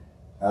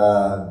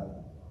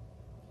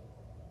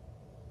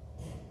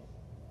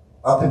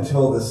 Up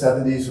until the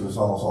 70s, it was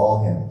almost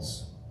all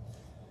hymns.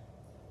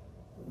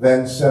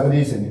 Then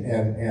 70s,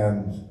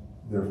 and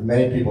there's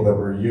many people that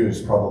were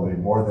used, probably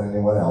more than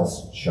anyone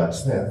else. Chuck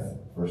Smith,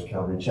 First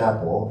Calvary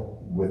Chapel,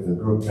 with the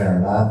group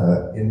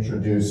Maranatha,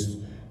 introduced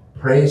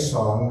praise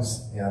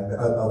songs, and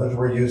others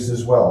were used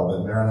as well,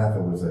 but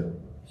Maranatha was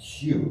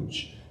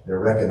they're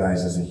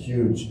recognized as a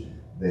huge,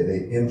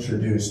 they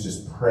introduced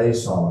just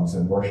praise songs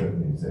and worship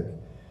music.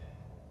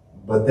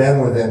 But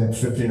then within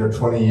 15 or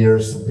 20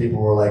 years, some people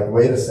were like,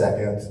 wait a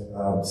second,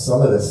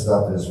 some of this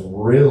stuff is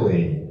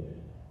really,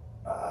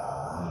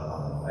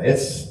 I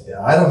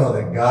don't know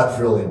that God's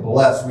really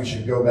blessed. We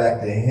should go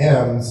back to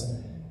hymns.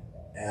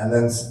 And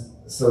then,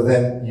 so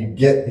then you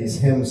get these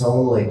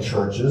hymns-only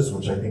churches,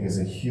 which I think is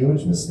a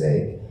huge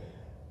mistake.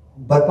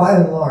 But by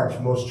and large,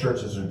 most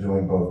churches are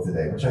doing both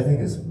today, which I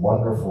think is a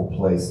wonderful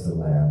place to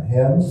land.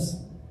 Hymns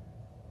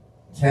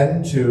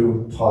tend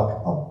to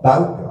talk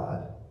about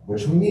God,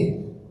 which we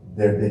need.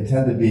 They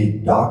tend to be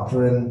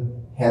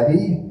doctrine heavy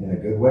in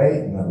a good way.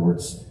 In other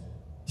words,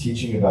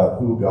 teaching about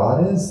who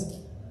God is.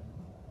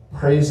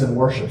 Praise and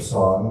worship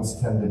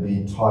songs tend to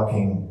be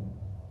talking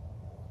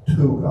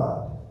to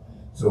God.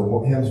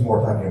 So hymns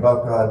more talking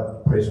about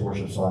God, praise and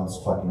worship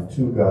songs talking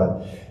to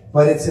God.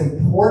 But it's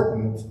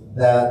important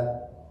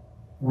that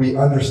we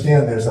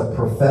understand there's a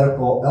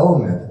prophetical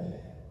element.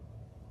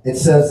 It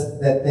says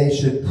that they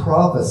should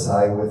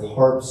prophesy with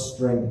harp,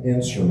 stringed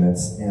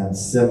instruments, and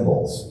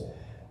cymbals.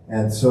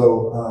 And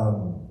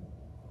so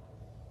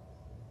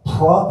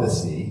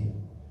prophecy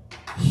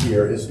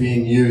here is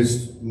being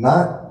used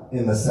not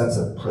in the sense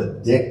of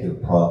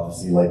predictive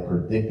prophecy, like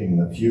predicting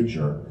the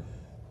future.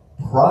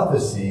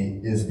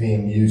 Prophecy is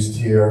being used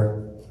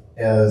here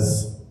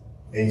as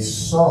a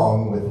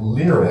song with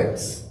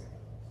lyrics,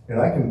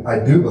 and I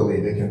do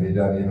believe it can be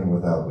done even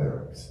without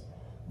lyrics.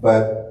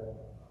 But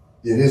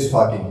it is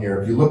talking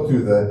here. If you look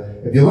through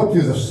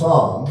the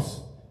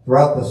Psalms,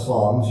 throughout the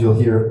Psalms, you'll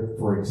hear,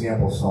 for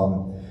example,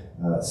 Psalm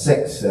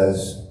 6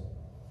 says,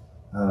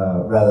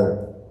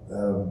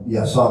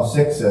 Psalm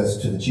 6 says,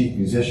 to the chief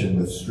musician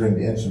with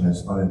stringed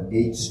instruments on an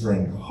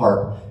 8-string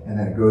harp, and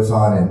then it goes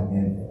on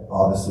and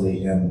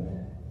obviously in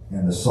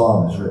the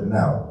psalm is written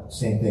out.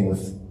 Same thing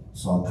with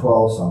Psalm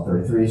 12, Psalm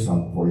 33,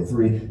 Psalm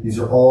 43. These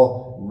are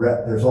all,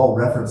 there's all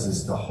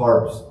references to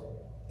harps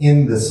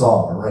in the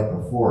psalm or right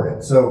before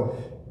it. So,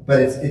 but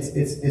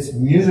it's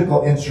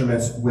musical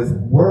instruments with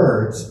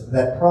words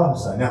that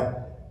prophesy.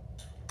 Now,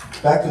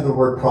 back to the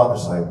word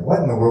prophesy. What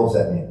in the world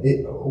does that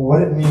mean?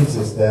 What it means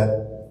is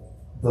that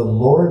the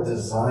Lord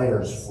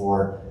desires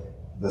for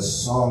the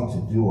song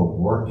to do a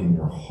work in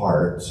your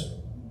heart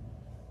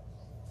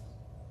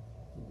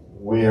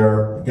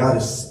where God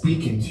is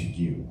speaking to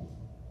you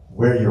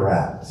where you're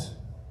at.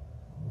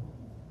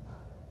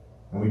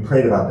 And we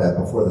prayed about that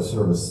before the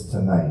service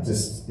tonight.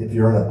 Just if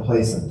you're in a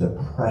place of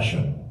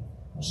depression,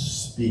 he'll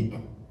speak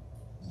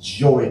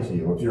joy to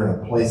you. If you're in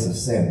a place of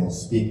sin, he'll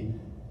speak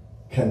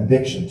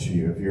conviction to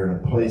you. If you're in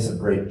a place of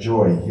great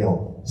joy,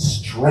 he'll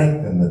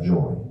strengthen the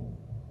joy.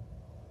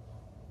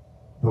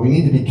 But we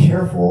need to be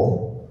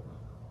careful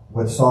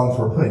what songs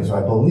we're putting. So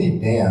I believe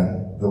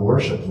Dan, the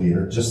worship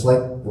leader, just like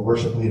the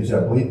worship leaders,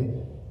 I believe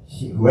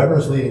whoever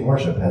is leading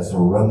worship has to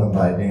run them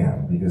by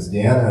Dan, because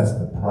Dan has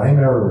the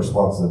primary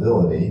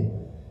responsibility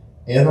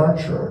in our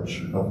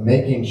church of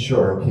making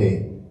sure,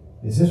 okay,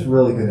 is this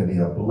really going to be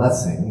a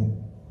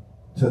blessing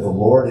to the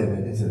Lord?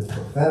 And it's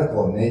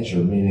prophetical in nature,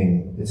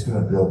 meaning it's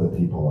going to build the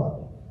people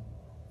up.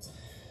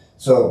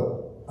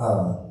 So,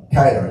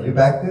 Kaida, are you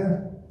back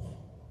there?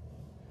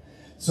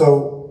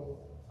 So,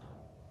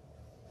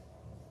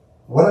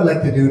 what I'd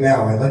like to do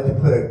now, I'd like to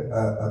put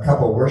a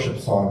couple of worship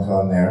songs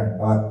on there,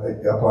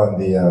 up on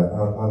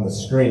the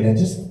screen, and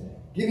just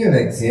give you an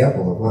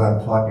example of what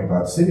I'm talking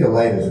about. City of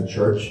Light is a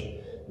church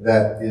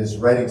that is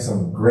writing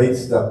some great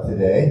stuff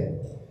today,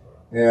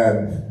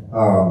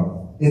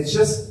 And it's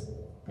just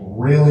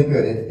really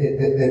good.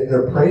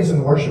 They're praise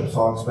and worship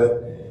songs,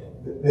 but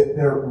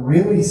they're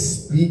really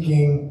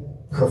speaking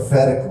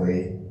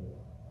prophetically.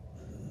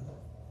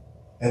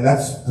 And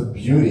that's the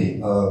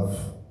beauty of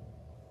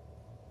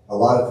a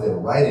lot of the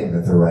writing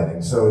that they're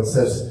writing. So it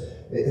says,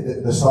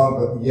 the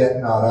song, Yet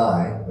Not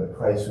I, but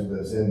Christ Who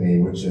Lives in Me,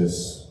 which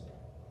is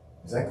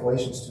that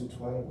Galatians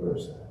 2:20? Where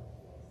is that?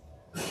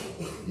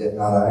 Yet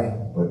not I,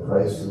 but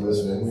Christ Who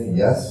lives in me.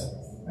 Yes?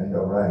 I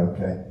know, right,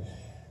 okay.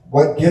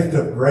 What gift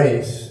of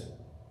grace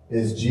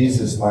is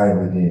Jesus my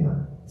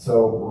Redeemer?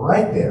 So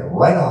right there,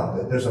 right off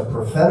it, there's a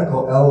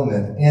prophetical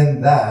element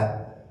in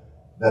that.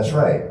 That's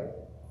right.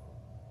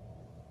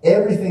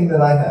 Everything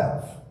that I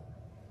have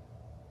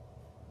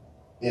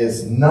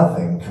is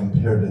nothing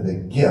compared to the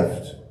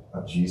gift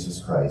of Jesus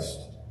Christ.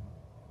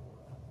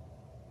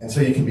 And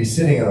so you can be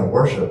sitting in a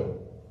worship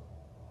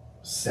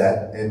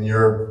set and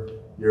you're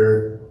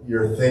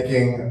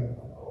thinking,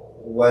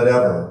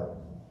 whatever,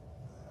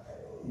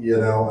 you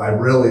know, I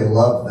really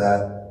love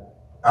that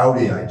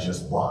Audi I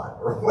just bought,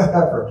 or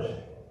whatever.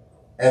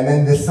 And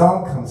then this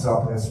song comes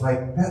up and it's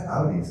like, that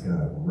Audi's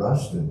gonna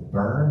rust and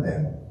burn,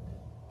 and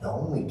the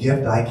only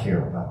gift I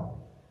care about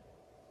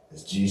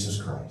is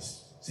Jesus Christ.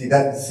 See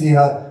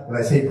how, when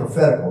I say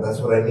prophetical, that's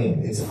what I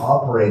mean. It's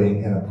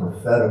operating in a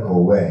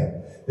prophetical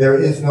way. There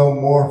is no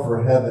more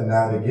for heaven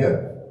now to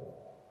give.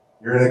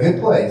 You're in a good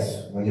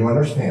place when you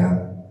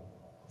understand.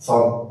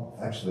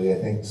 Actually, I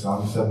think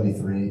Psalm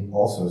 73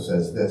 also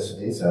says this.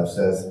 Asaph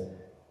says,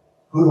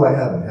 who do I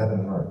have in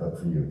heaven and earth but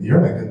for you?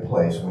 You're in a good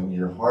place when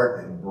your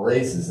heart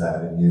embraces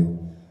that and you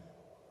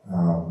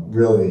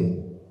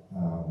really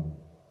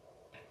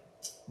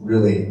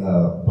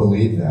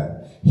believe that.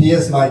 He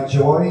is my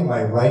joy,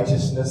 my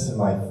righteousness, and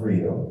my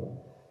freedom.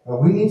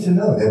 But we need to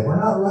know that we're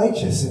not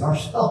righteous in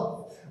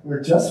ourselves.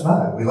 We're just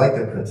not. We like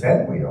to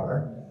pretend we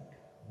are,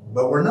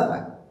 but we're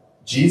not.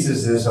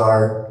 Jesus is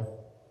our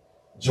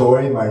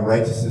joy, my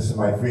righteousness, and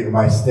my freedom,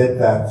 my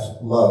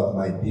steadfast love,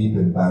 my deep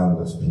and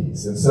boundless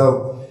peace. And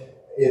so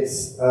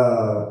it's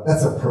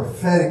that's a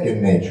prophetic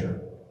in nature,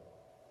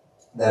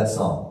 that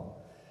song.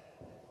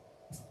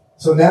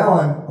 So now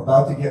I'm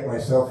about to get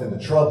myself into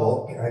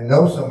trouble. I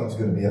know someone's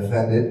going to be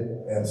offended.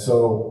 And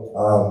so,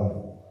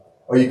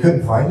 oh, you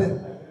couldn't find it?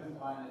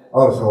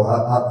 Oh, so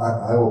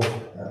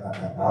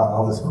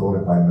I'll just quote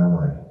it by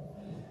memory.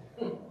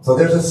 So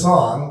there's a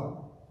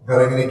song, but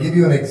I'm going to give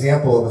you an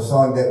example of a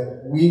song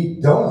that we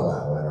don't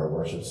allow at our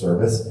worship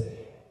service.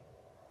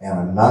 And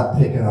I'm not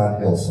picking on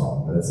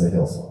Hillsong, but it's a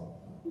Hillsong.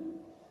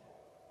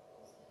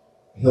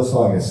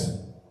 Hillsong has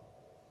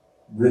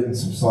written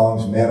some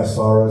songs, Man of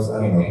Sorrows.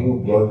 I don't know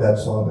who wrote that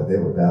song, but they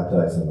were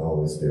baptized in the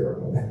Holy Spirit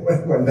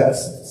when that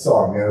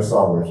song, Man of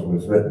Sorrows,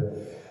 was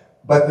written.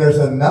 But there's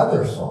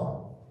another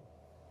song,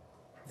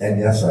 and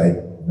yes,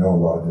 I know a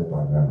lot of it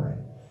by memory.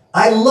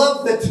 I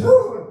love the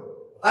tune.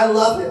 I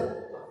love it.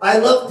 I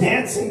love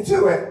dancing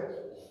to it.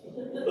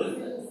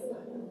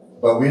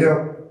 But we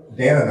don't,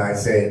 Dan and I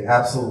say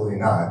absolutely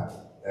not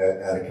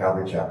at a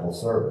Calvary Chapel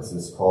service.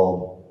 It's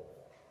called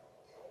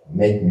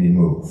Make Me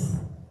Move.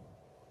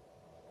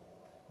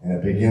 And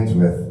it begins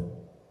with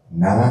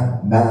na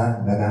na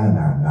na na na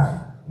na na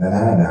na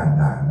na na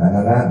na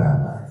na na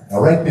na. Now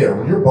right there,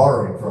 when you're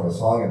borrowing from a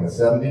song in the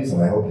 70s,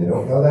 and I hope you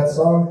don't know that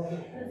song,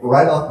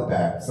 right off the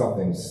bat,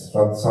 something's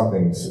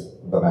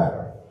the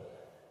matter.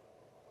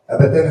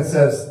 But then it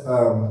says,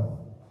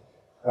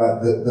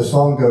 the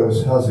song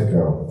goes, how's it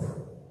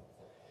go?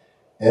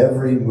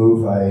 Every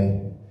move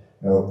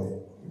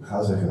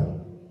how's it go?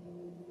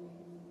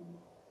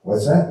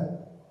 What's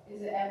that?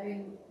 Is it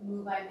every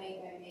move I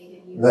make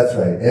in you? That's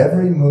right.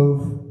 Every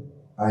move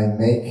I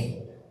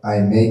make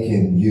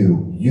in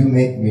you. You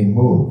make me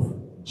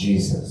move,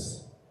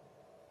 Jesus.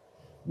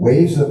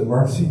 Waves of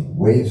mercy,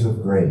 waves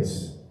of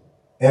grace.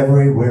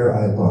 Everywhere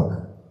I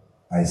look,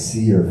 I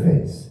see your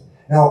face.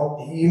 Now,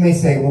 you may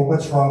say, well,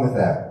 what's wrong with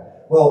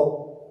that?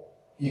 Well,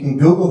 you can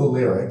Google the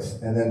lyrics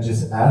and then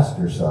just ask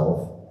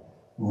yourself,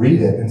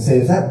 read it and say,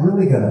 is that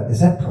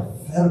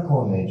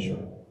prophetical in nature?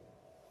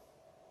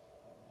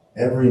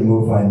 Every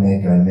move I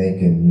make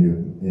in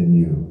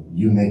you.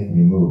 You make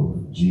me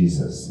move,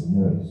 Jesus.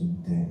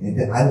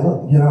 I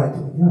love,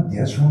 I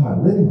dance around my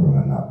living room.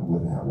 I'm not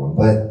with that one,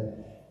 but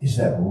is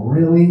that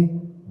really,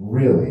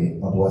 really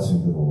a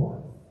blessing to the Lord?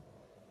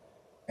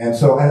 And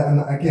so,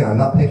 again, I'm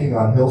not picking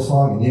on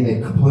Hillsong, and you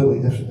may completely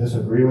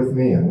disagree with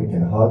me, and we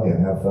can hug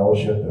and have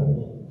fellowship,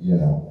 and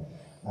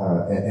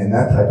and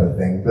that type of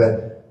thing.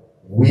 But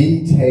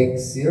we take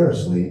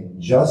seriously,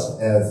 just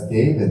as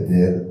David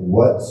did,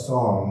 what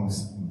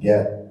songs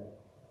get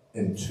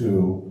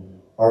into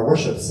our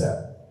worship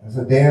set. And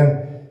so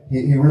Dan,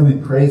 he really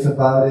prays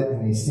about it,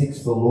 and he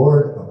seeks the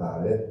Lord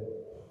about it.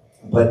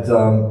 But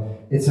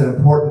it's an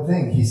important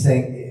thing. He's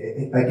saying,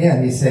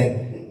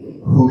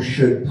 who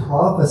should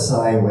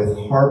prophesy with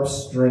harps,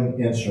 string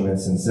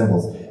instruments, and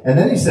cymbals. And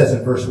then he says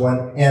in verse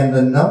 1, and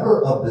the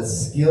number of the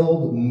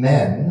skilled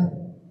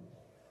men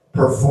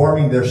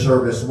performing their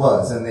service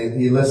was, and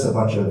he lists a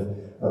bunch of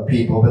of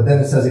people. But then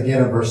it says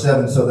again in verse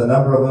 7, so the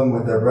number of them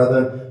with their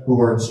brethren who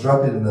were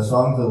instructed in the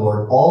songs of the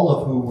Lord, all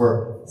of whom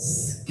were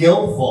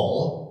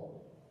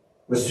skillful,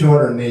 was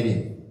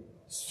 280.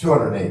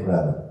 208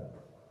 rather.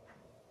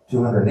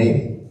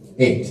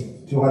 288.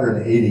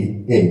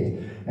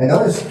 And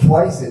notice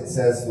twice it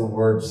says the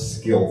word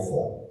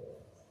skillful.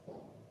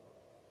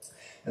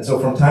 And so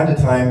from time to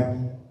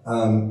time,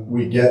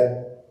 we get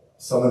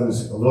someone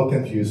who's a little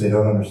confused. They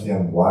don't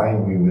understand why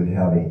we would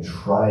have a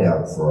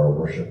tryout for our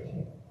worship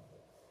team.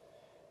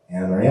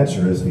 And our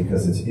answer is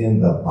because it's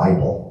in the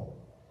Bible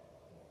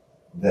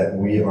that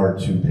we are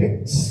to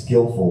pick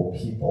skillful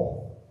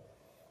people.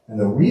 And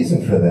the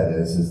reason for that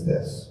is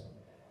this.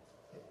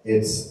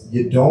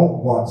 You don't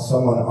want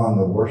someone on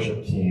the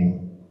worship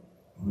team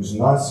who's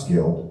not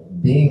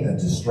skilled being a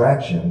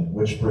distraction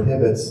which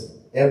prohibits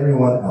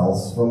everyone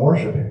else from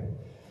worshiping.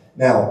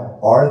 Now,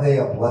 are they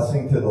a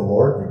blessing to the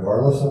Lord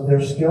regardless of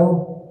their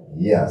skill?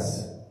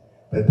 Yes.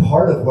 But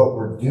part of what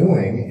we're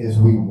doing is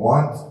we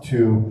want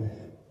to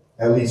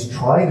at least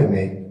try to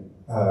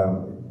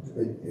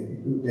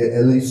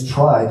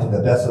to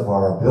the best of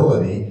our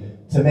ability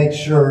to make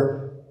sure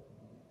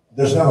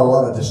there's not a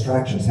lot of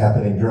distractions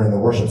happening during the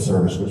worship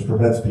service which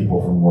prevents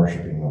people from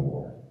worshiping the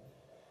Lord.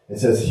 It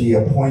says he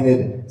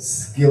appointed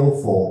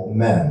skillful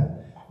men.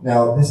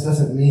 Now, this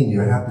doesn't mean you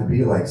have to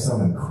be like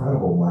some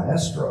incredible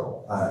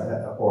maestro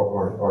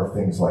or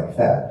things like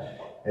that.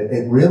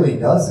 It really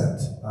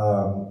doesn't.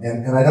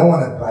 And I don't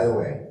want to, by the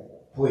way,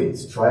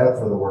 please try out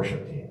for the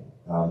worship team.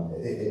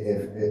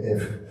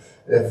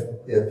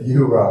 If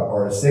you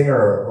are a singer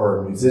or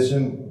a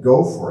musician,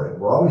 go for it.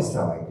 We're always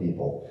telling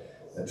people,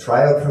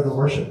 try out for the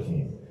worship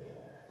team.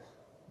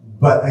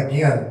 But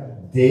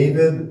again,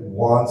 David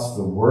wants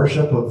the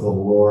worship of the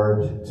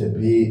Lord to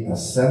be a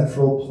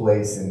central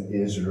place in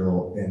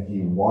Israel, and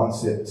he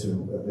wants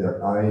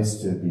their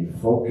eyes to be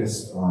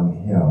focused on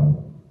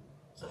him,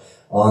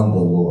 on the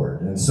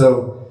Lord. And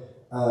so,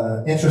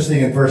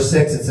 interesting, in verse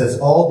 6, it says,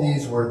 all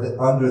these were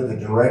under the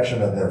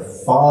direction of their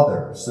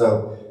father.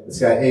 So this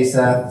guy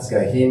Asaph, this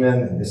guy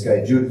Heman, and this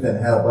guy Jeduthun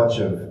had a bunch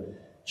of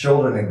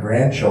children and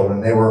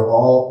grandchildren. They were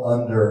all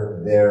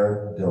under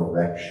their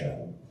direction.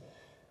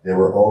 They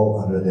were all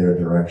under their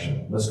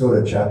direction. Let's go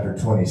to chapter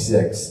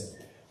 26.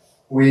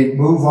 We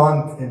move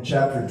on in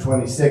chapter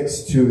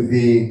 26 to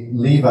the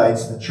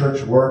Levites, the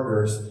church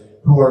workers,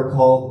 who are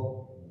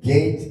called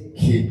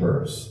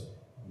gatekeepers.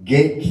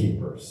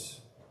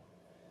 Gatekeepers.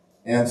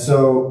 And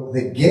so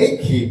the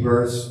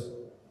gatekeepers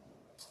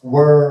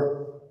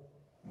were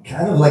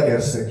kind of like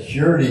a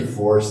security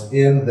force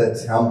in the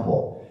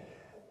temple.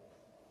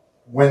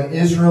 When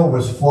Israel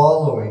was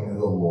following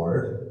the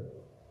Lord,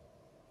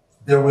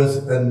 there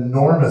was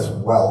enormous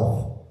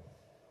wealth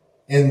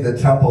in the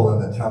temple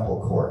and the temple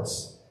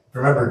courts.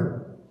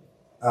 Remember,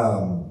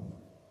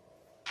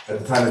 at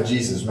the time of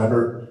Jesus,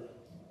 remember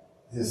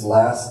his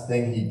last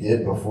thing he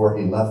did before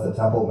he left the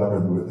temple?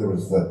 Remember, there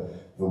was the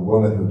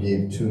woman who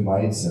gave 2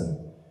 mites, and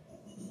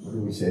what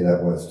did we say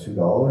that was,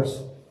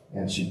 $2?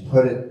 And she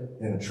put it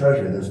in a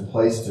treasury. There's a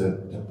place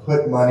to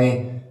put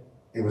money.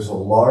 It was a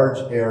large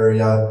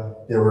area.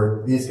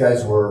 These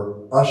guys were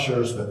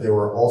ushers, but they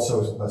were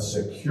also a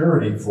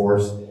security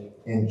force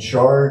in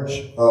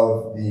charge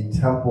of the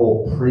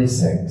temple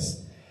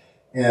precincts.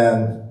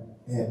 And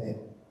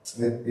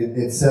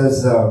it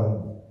says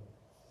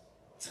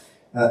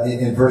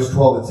in verse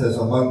 12, it says,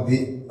 among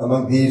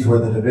these were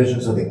the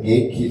divisions of the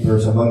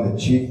gatekeepers among the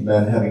chief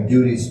men, having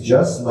duties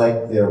just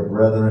like their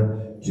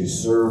brethren to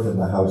serve in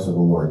the house of the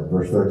Lord.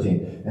 Verse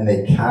 13, and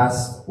they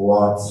cast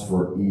lots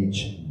for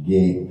each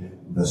gate,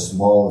 the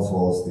small as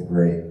well as the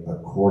great,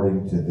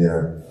 according to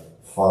their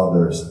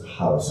father's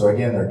house. So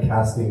again, they're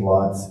casting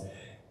lots.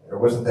 There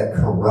wasn't that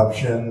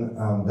corruption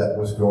that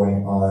was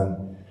going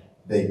on.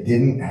 They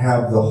didn't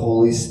have the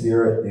Holy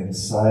Spirit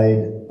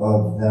inside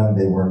of them.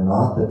 They were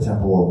not the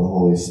temple of the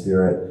Holy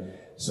Spirit.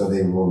 So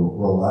they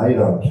relied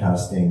on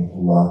casting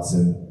lots.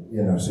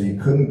 And, so you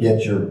couldn't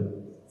get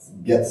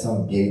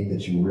some gate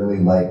that you really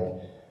liked,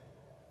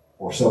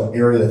 or some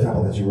area of the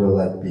temple that you really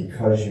liked,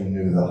 because you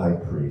knew the high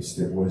priest.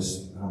 It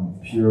was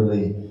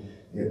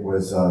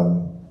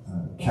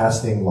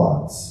casting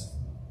lots.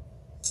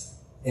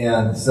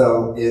 And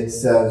so it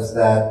says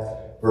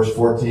that, verse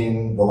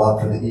 14, the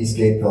lot for the east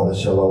gate fell to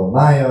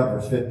Shelemiah.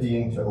 Verse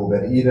 15, to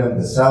Obed-Edom.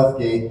 The south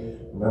gate,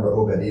 remember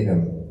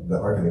Obed-Edom, the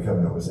Ark of the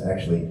Covenant was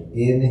actually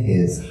in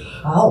his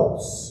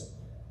house,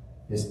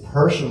 his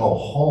personal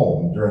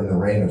home during the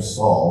reign of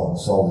Saul. And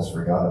Saul just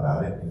forgot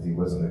about it because he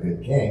wasn't a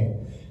good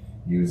king.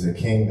 He was a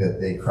king that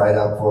they cried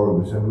out for.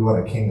 We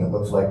want a king that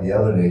looks like the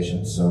other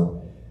nations. So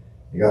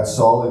you got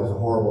Saul, he was a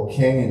horrible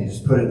king, and he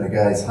just put it in a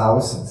guy's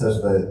house. It says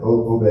that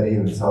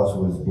Obed-Edom's house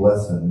was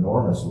blessed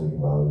enormously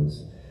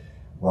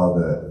while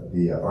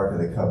the Ark of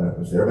the Covenant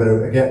was there. But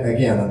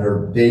again,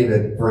 under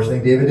David, first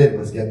thing David did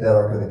was get that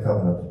Ark of the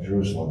Covenant to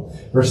Jerusalem.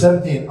 Verse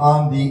 17,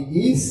 on the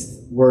east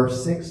were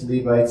 6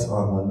 Levites,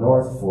 on the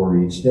north 4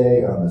 each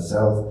day, on the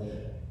south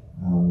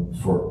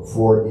for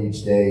 4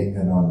 each day,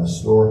 and on the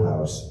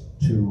storehouse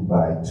 2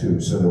 by 2.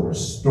 So there were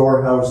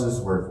storehouses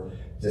where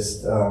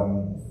just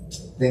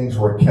things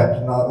were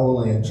kept not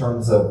only in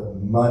terms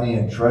of money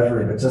and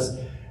treasury, but just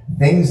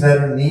things that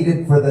are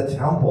needed for the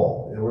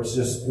temple. It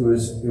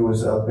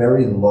was a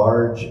very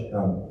large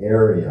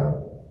area.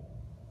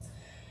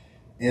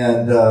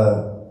 And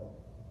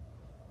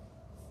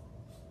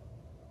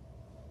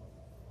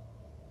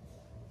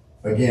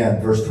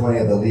again, verse 20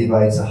 of the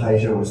Levites,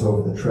 Ahijah was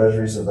over the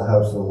treasuries of the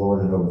house of the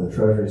Lord and over the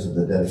treasuries of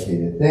the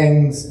dedicated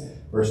things.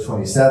 Verse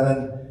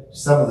 27,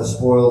 some of the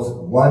spoils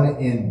won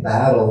in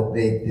battle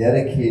they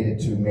dedicated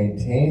to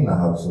maintain the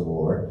house of the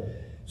Lord.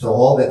 So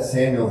all that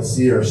Samuel the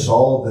seer,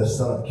 Saul the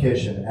son of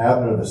Kish, and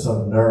Abner the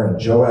son of Ner, and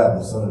Joab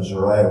the son of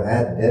Zeruiah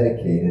had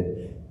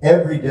dedicated,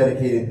 every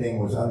dedicated thing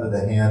was under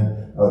the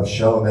hand of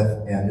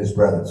Shelomith and his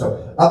brethren.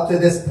 So up to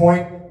this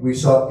point, we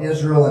saw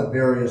Israel in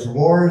various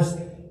wars,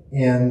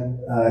 and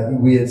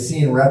we had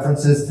seen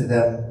references to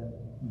them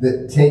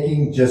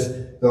taking just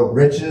the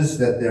riches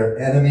that their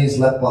enemies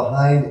left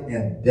behind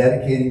and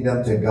dedicating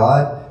them to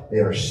God. They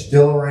are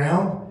still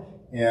around,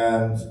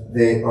 and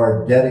they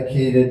are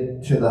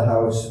dedicated to the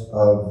house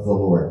of the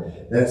Lord.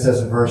 Then it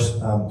says in verse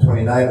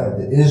 29, of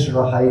the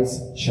Israelites,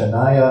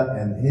 Shaniah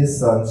and his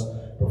sons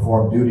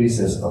performed duties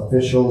as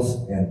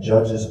officials and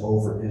judges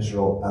over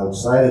Israel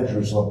outside of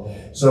Jerusalem.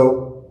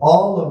 So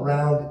all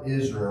around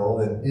Israel,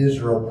 and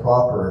Israel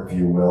proper, if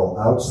you will,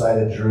 outside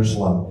of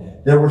Jerusalem,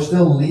 there were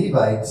still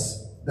Levites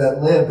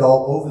that lived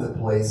all over the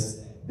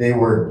place. They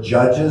were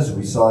judges.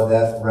 We saw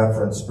that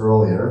reference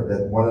earlier,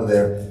 that one of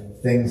their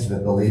things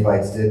that the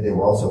Levites did, they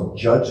were also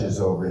judges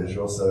over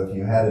Israel. So if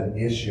you had an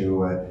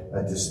issue,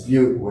 a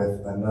dispute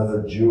with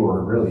another Jew,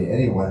 or really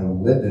anyone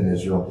who lived in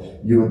Israel,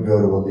 you would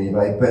go to a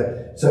Levite.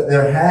 But so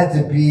there had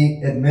to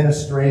be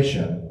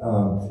administration.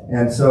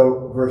 And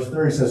so verse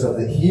 30 says, of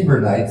the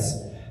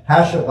Hebronites,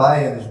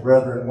 Hashabiah and his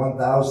brethren,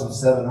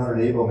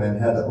 1,700 able men,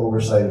 had the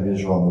oversight of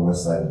Israel on the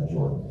west side of the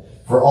Jordan,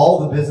 for all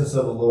the business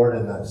of the Lord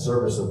and the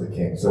service of the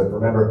king. So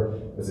remember,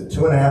 was it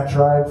 2.5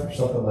 tribes or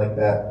something like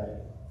that?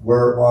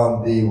 Were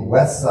on the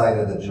west side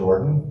of the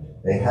Jordan.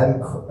 They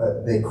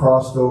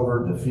crossed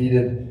over,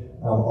 defeated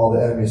all the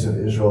enemies of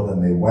Israel.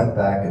 Then they went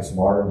back. It's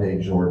modern day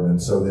Jordan.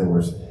 And so there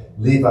was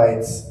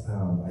Levites.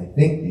 I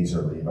think these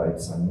are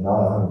Levites. I'm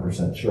not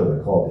 100% sure.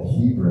 They're called the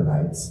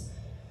Hebronites.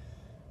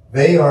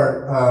 They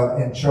are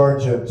in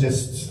charge of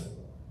just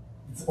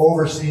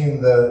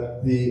overseeing the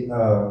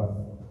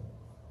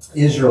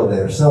Israel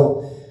there.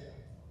 So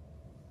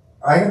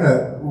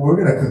we're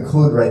gonna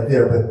conclude right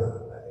there. But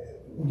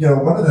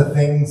one of the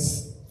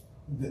things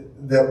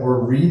that we're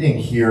reading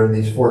here in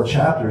these 4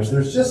 chapters,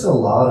 there's just a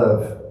lot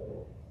of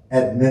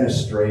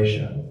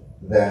administration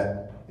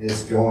that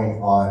is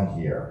going on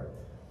here.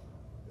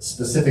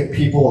 Specific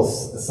people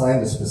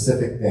assigned to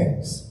specific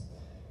things.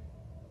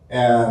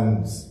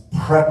 And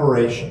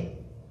preparation.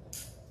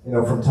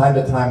 From time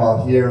to time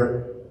I'll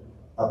hear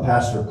a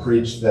pastor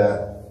preach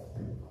that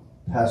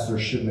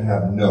pastors shouldn't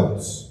have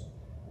notes.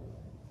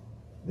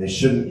 They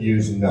shouldn't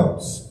use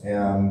notes.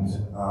 And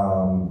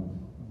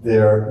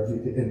there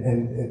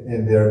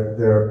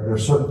are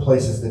certain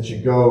places that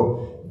you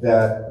go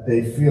that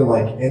they feel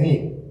like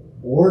any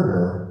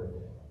order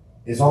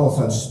is almost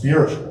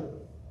unspiritual.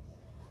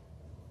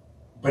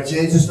 But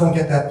they just don't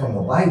get that from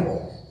the Bible.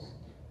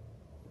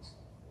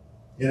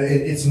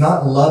 It's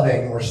not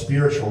loving or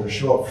spiritual to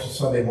show up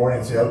Sunday morning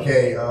and say,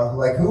 okay,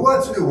 who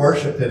wants to do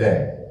worship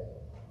today?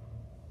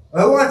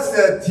 Who wants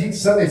to teach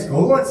Sunday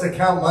school? Who wants to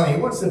count money?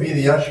 Who wants to be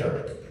the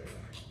usher?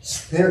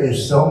 There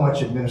is so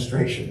much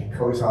administration that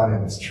goes on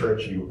in this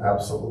church, you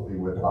absolutely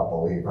would not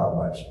believe how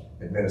much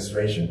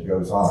administration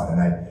goes on.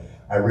 And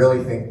I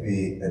really think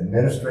the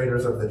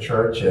administrators of the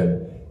church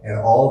and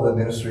all the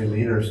ministry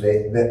leaders,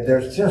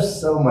 there's just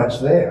so much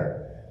there.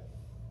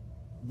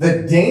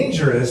 The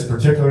danger is,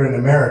 particularly in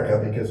America,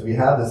 because we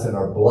have this in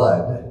our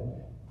blood,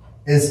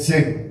 is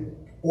to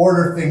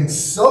order things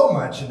so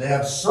much and to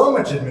have so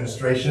much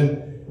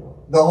administration,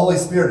 the Holy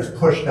Spirit is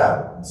pushed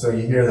out. And so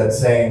you hear that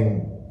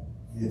saying,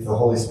 if the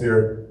Holy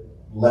Spirit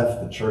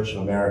left the church in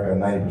America,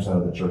 90%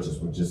 of the churches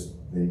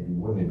you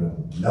wouldn't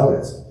even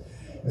notice.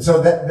 And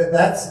so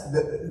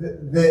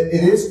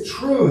it is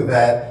true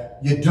that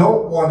you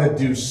don't want to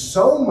do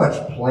so much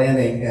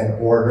planning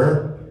and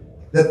order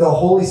that the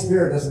Holy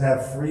Spirit doesn't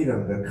have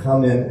freedom to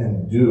come in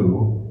and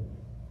do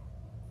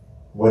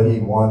what he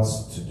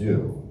wants to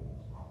do.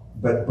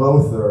 But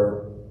both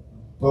are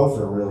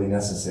really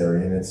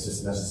necessary, and it's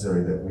just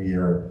necessary that we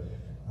are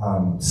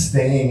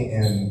staying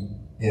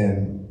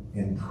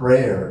in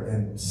prayer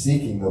and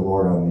seeking the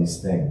Lord on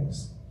these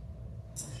things.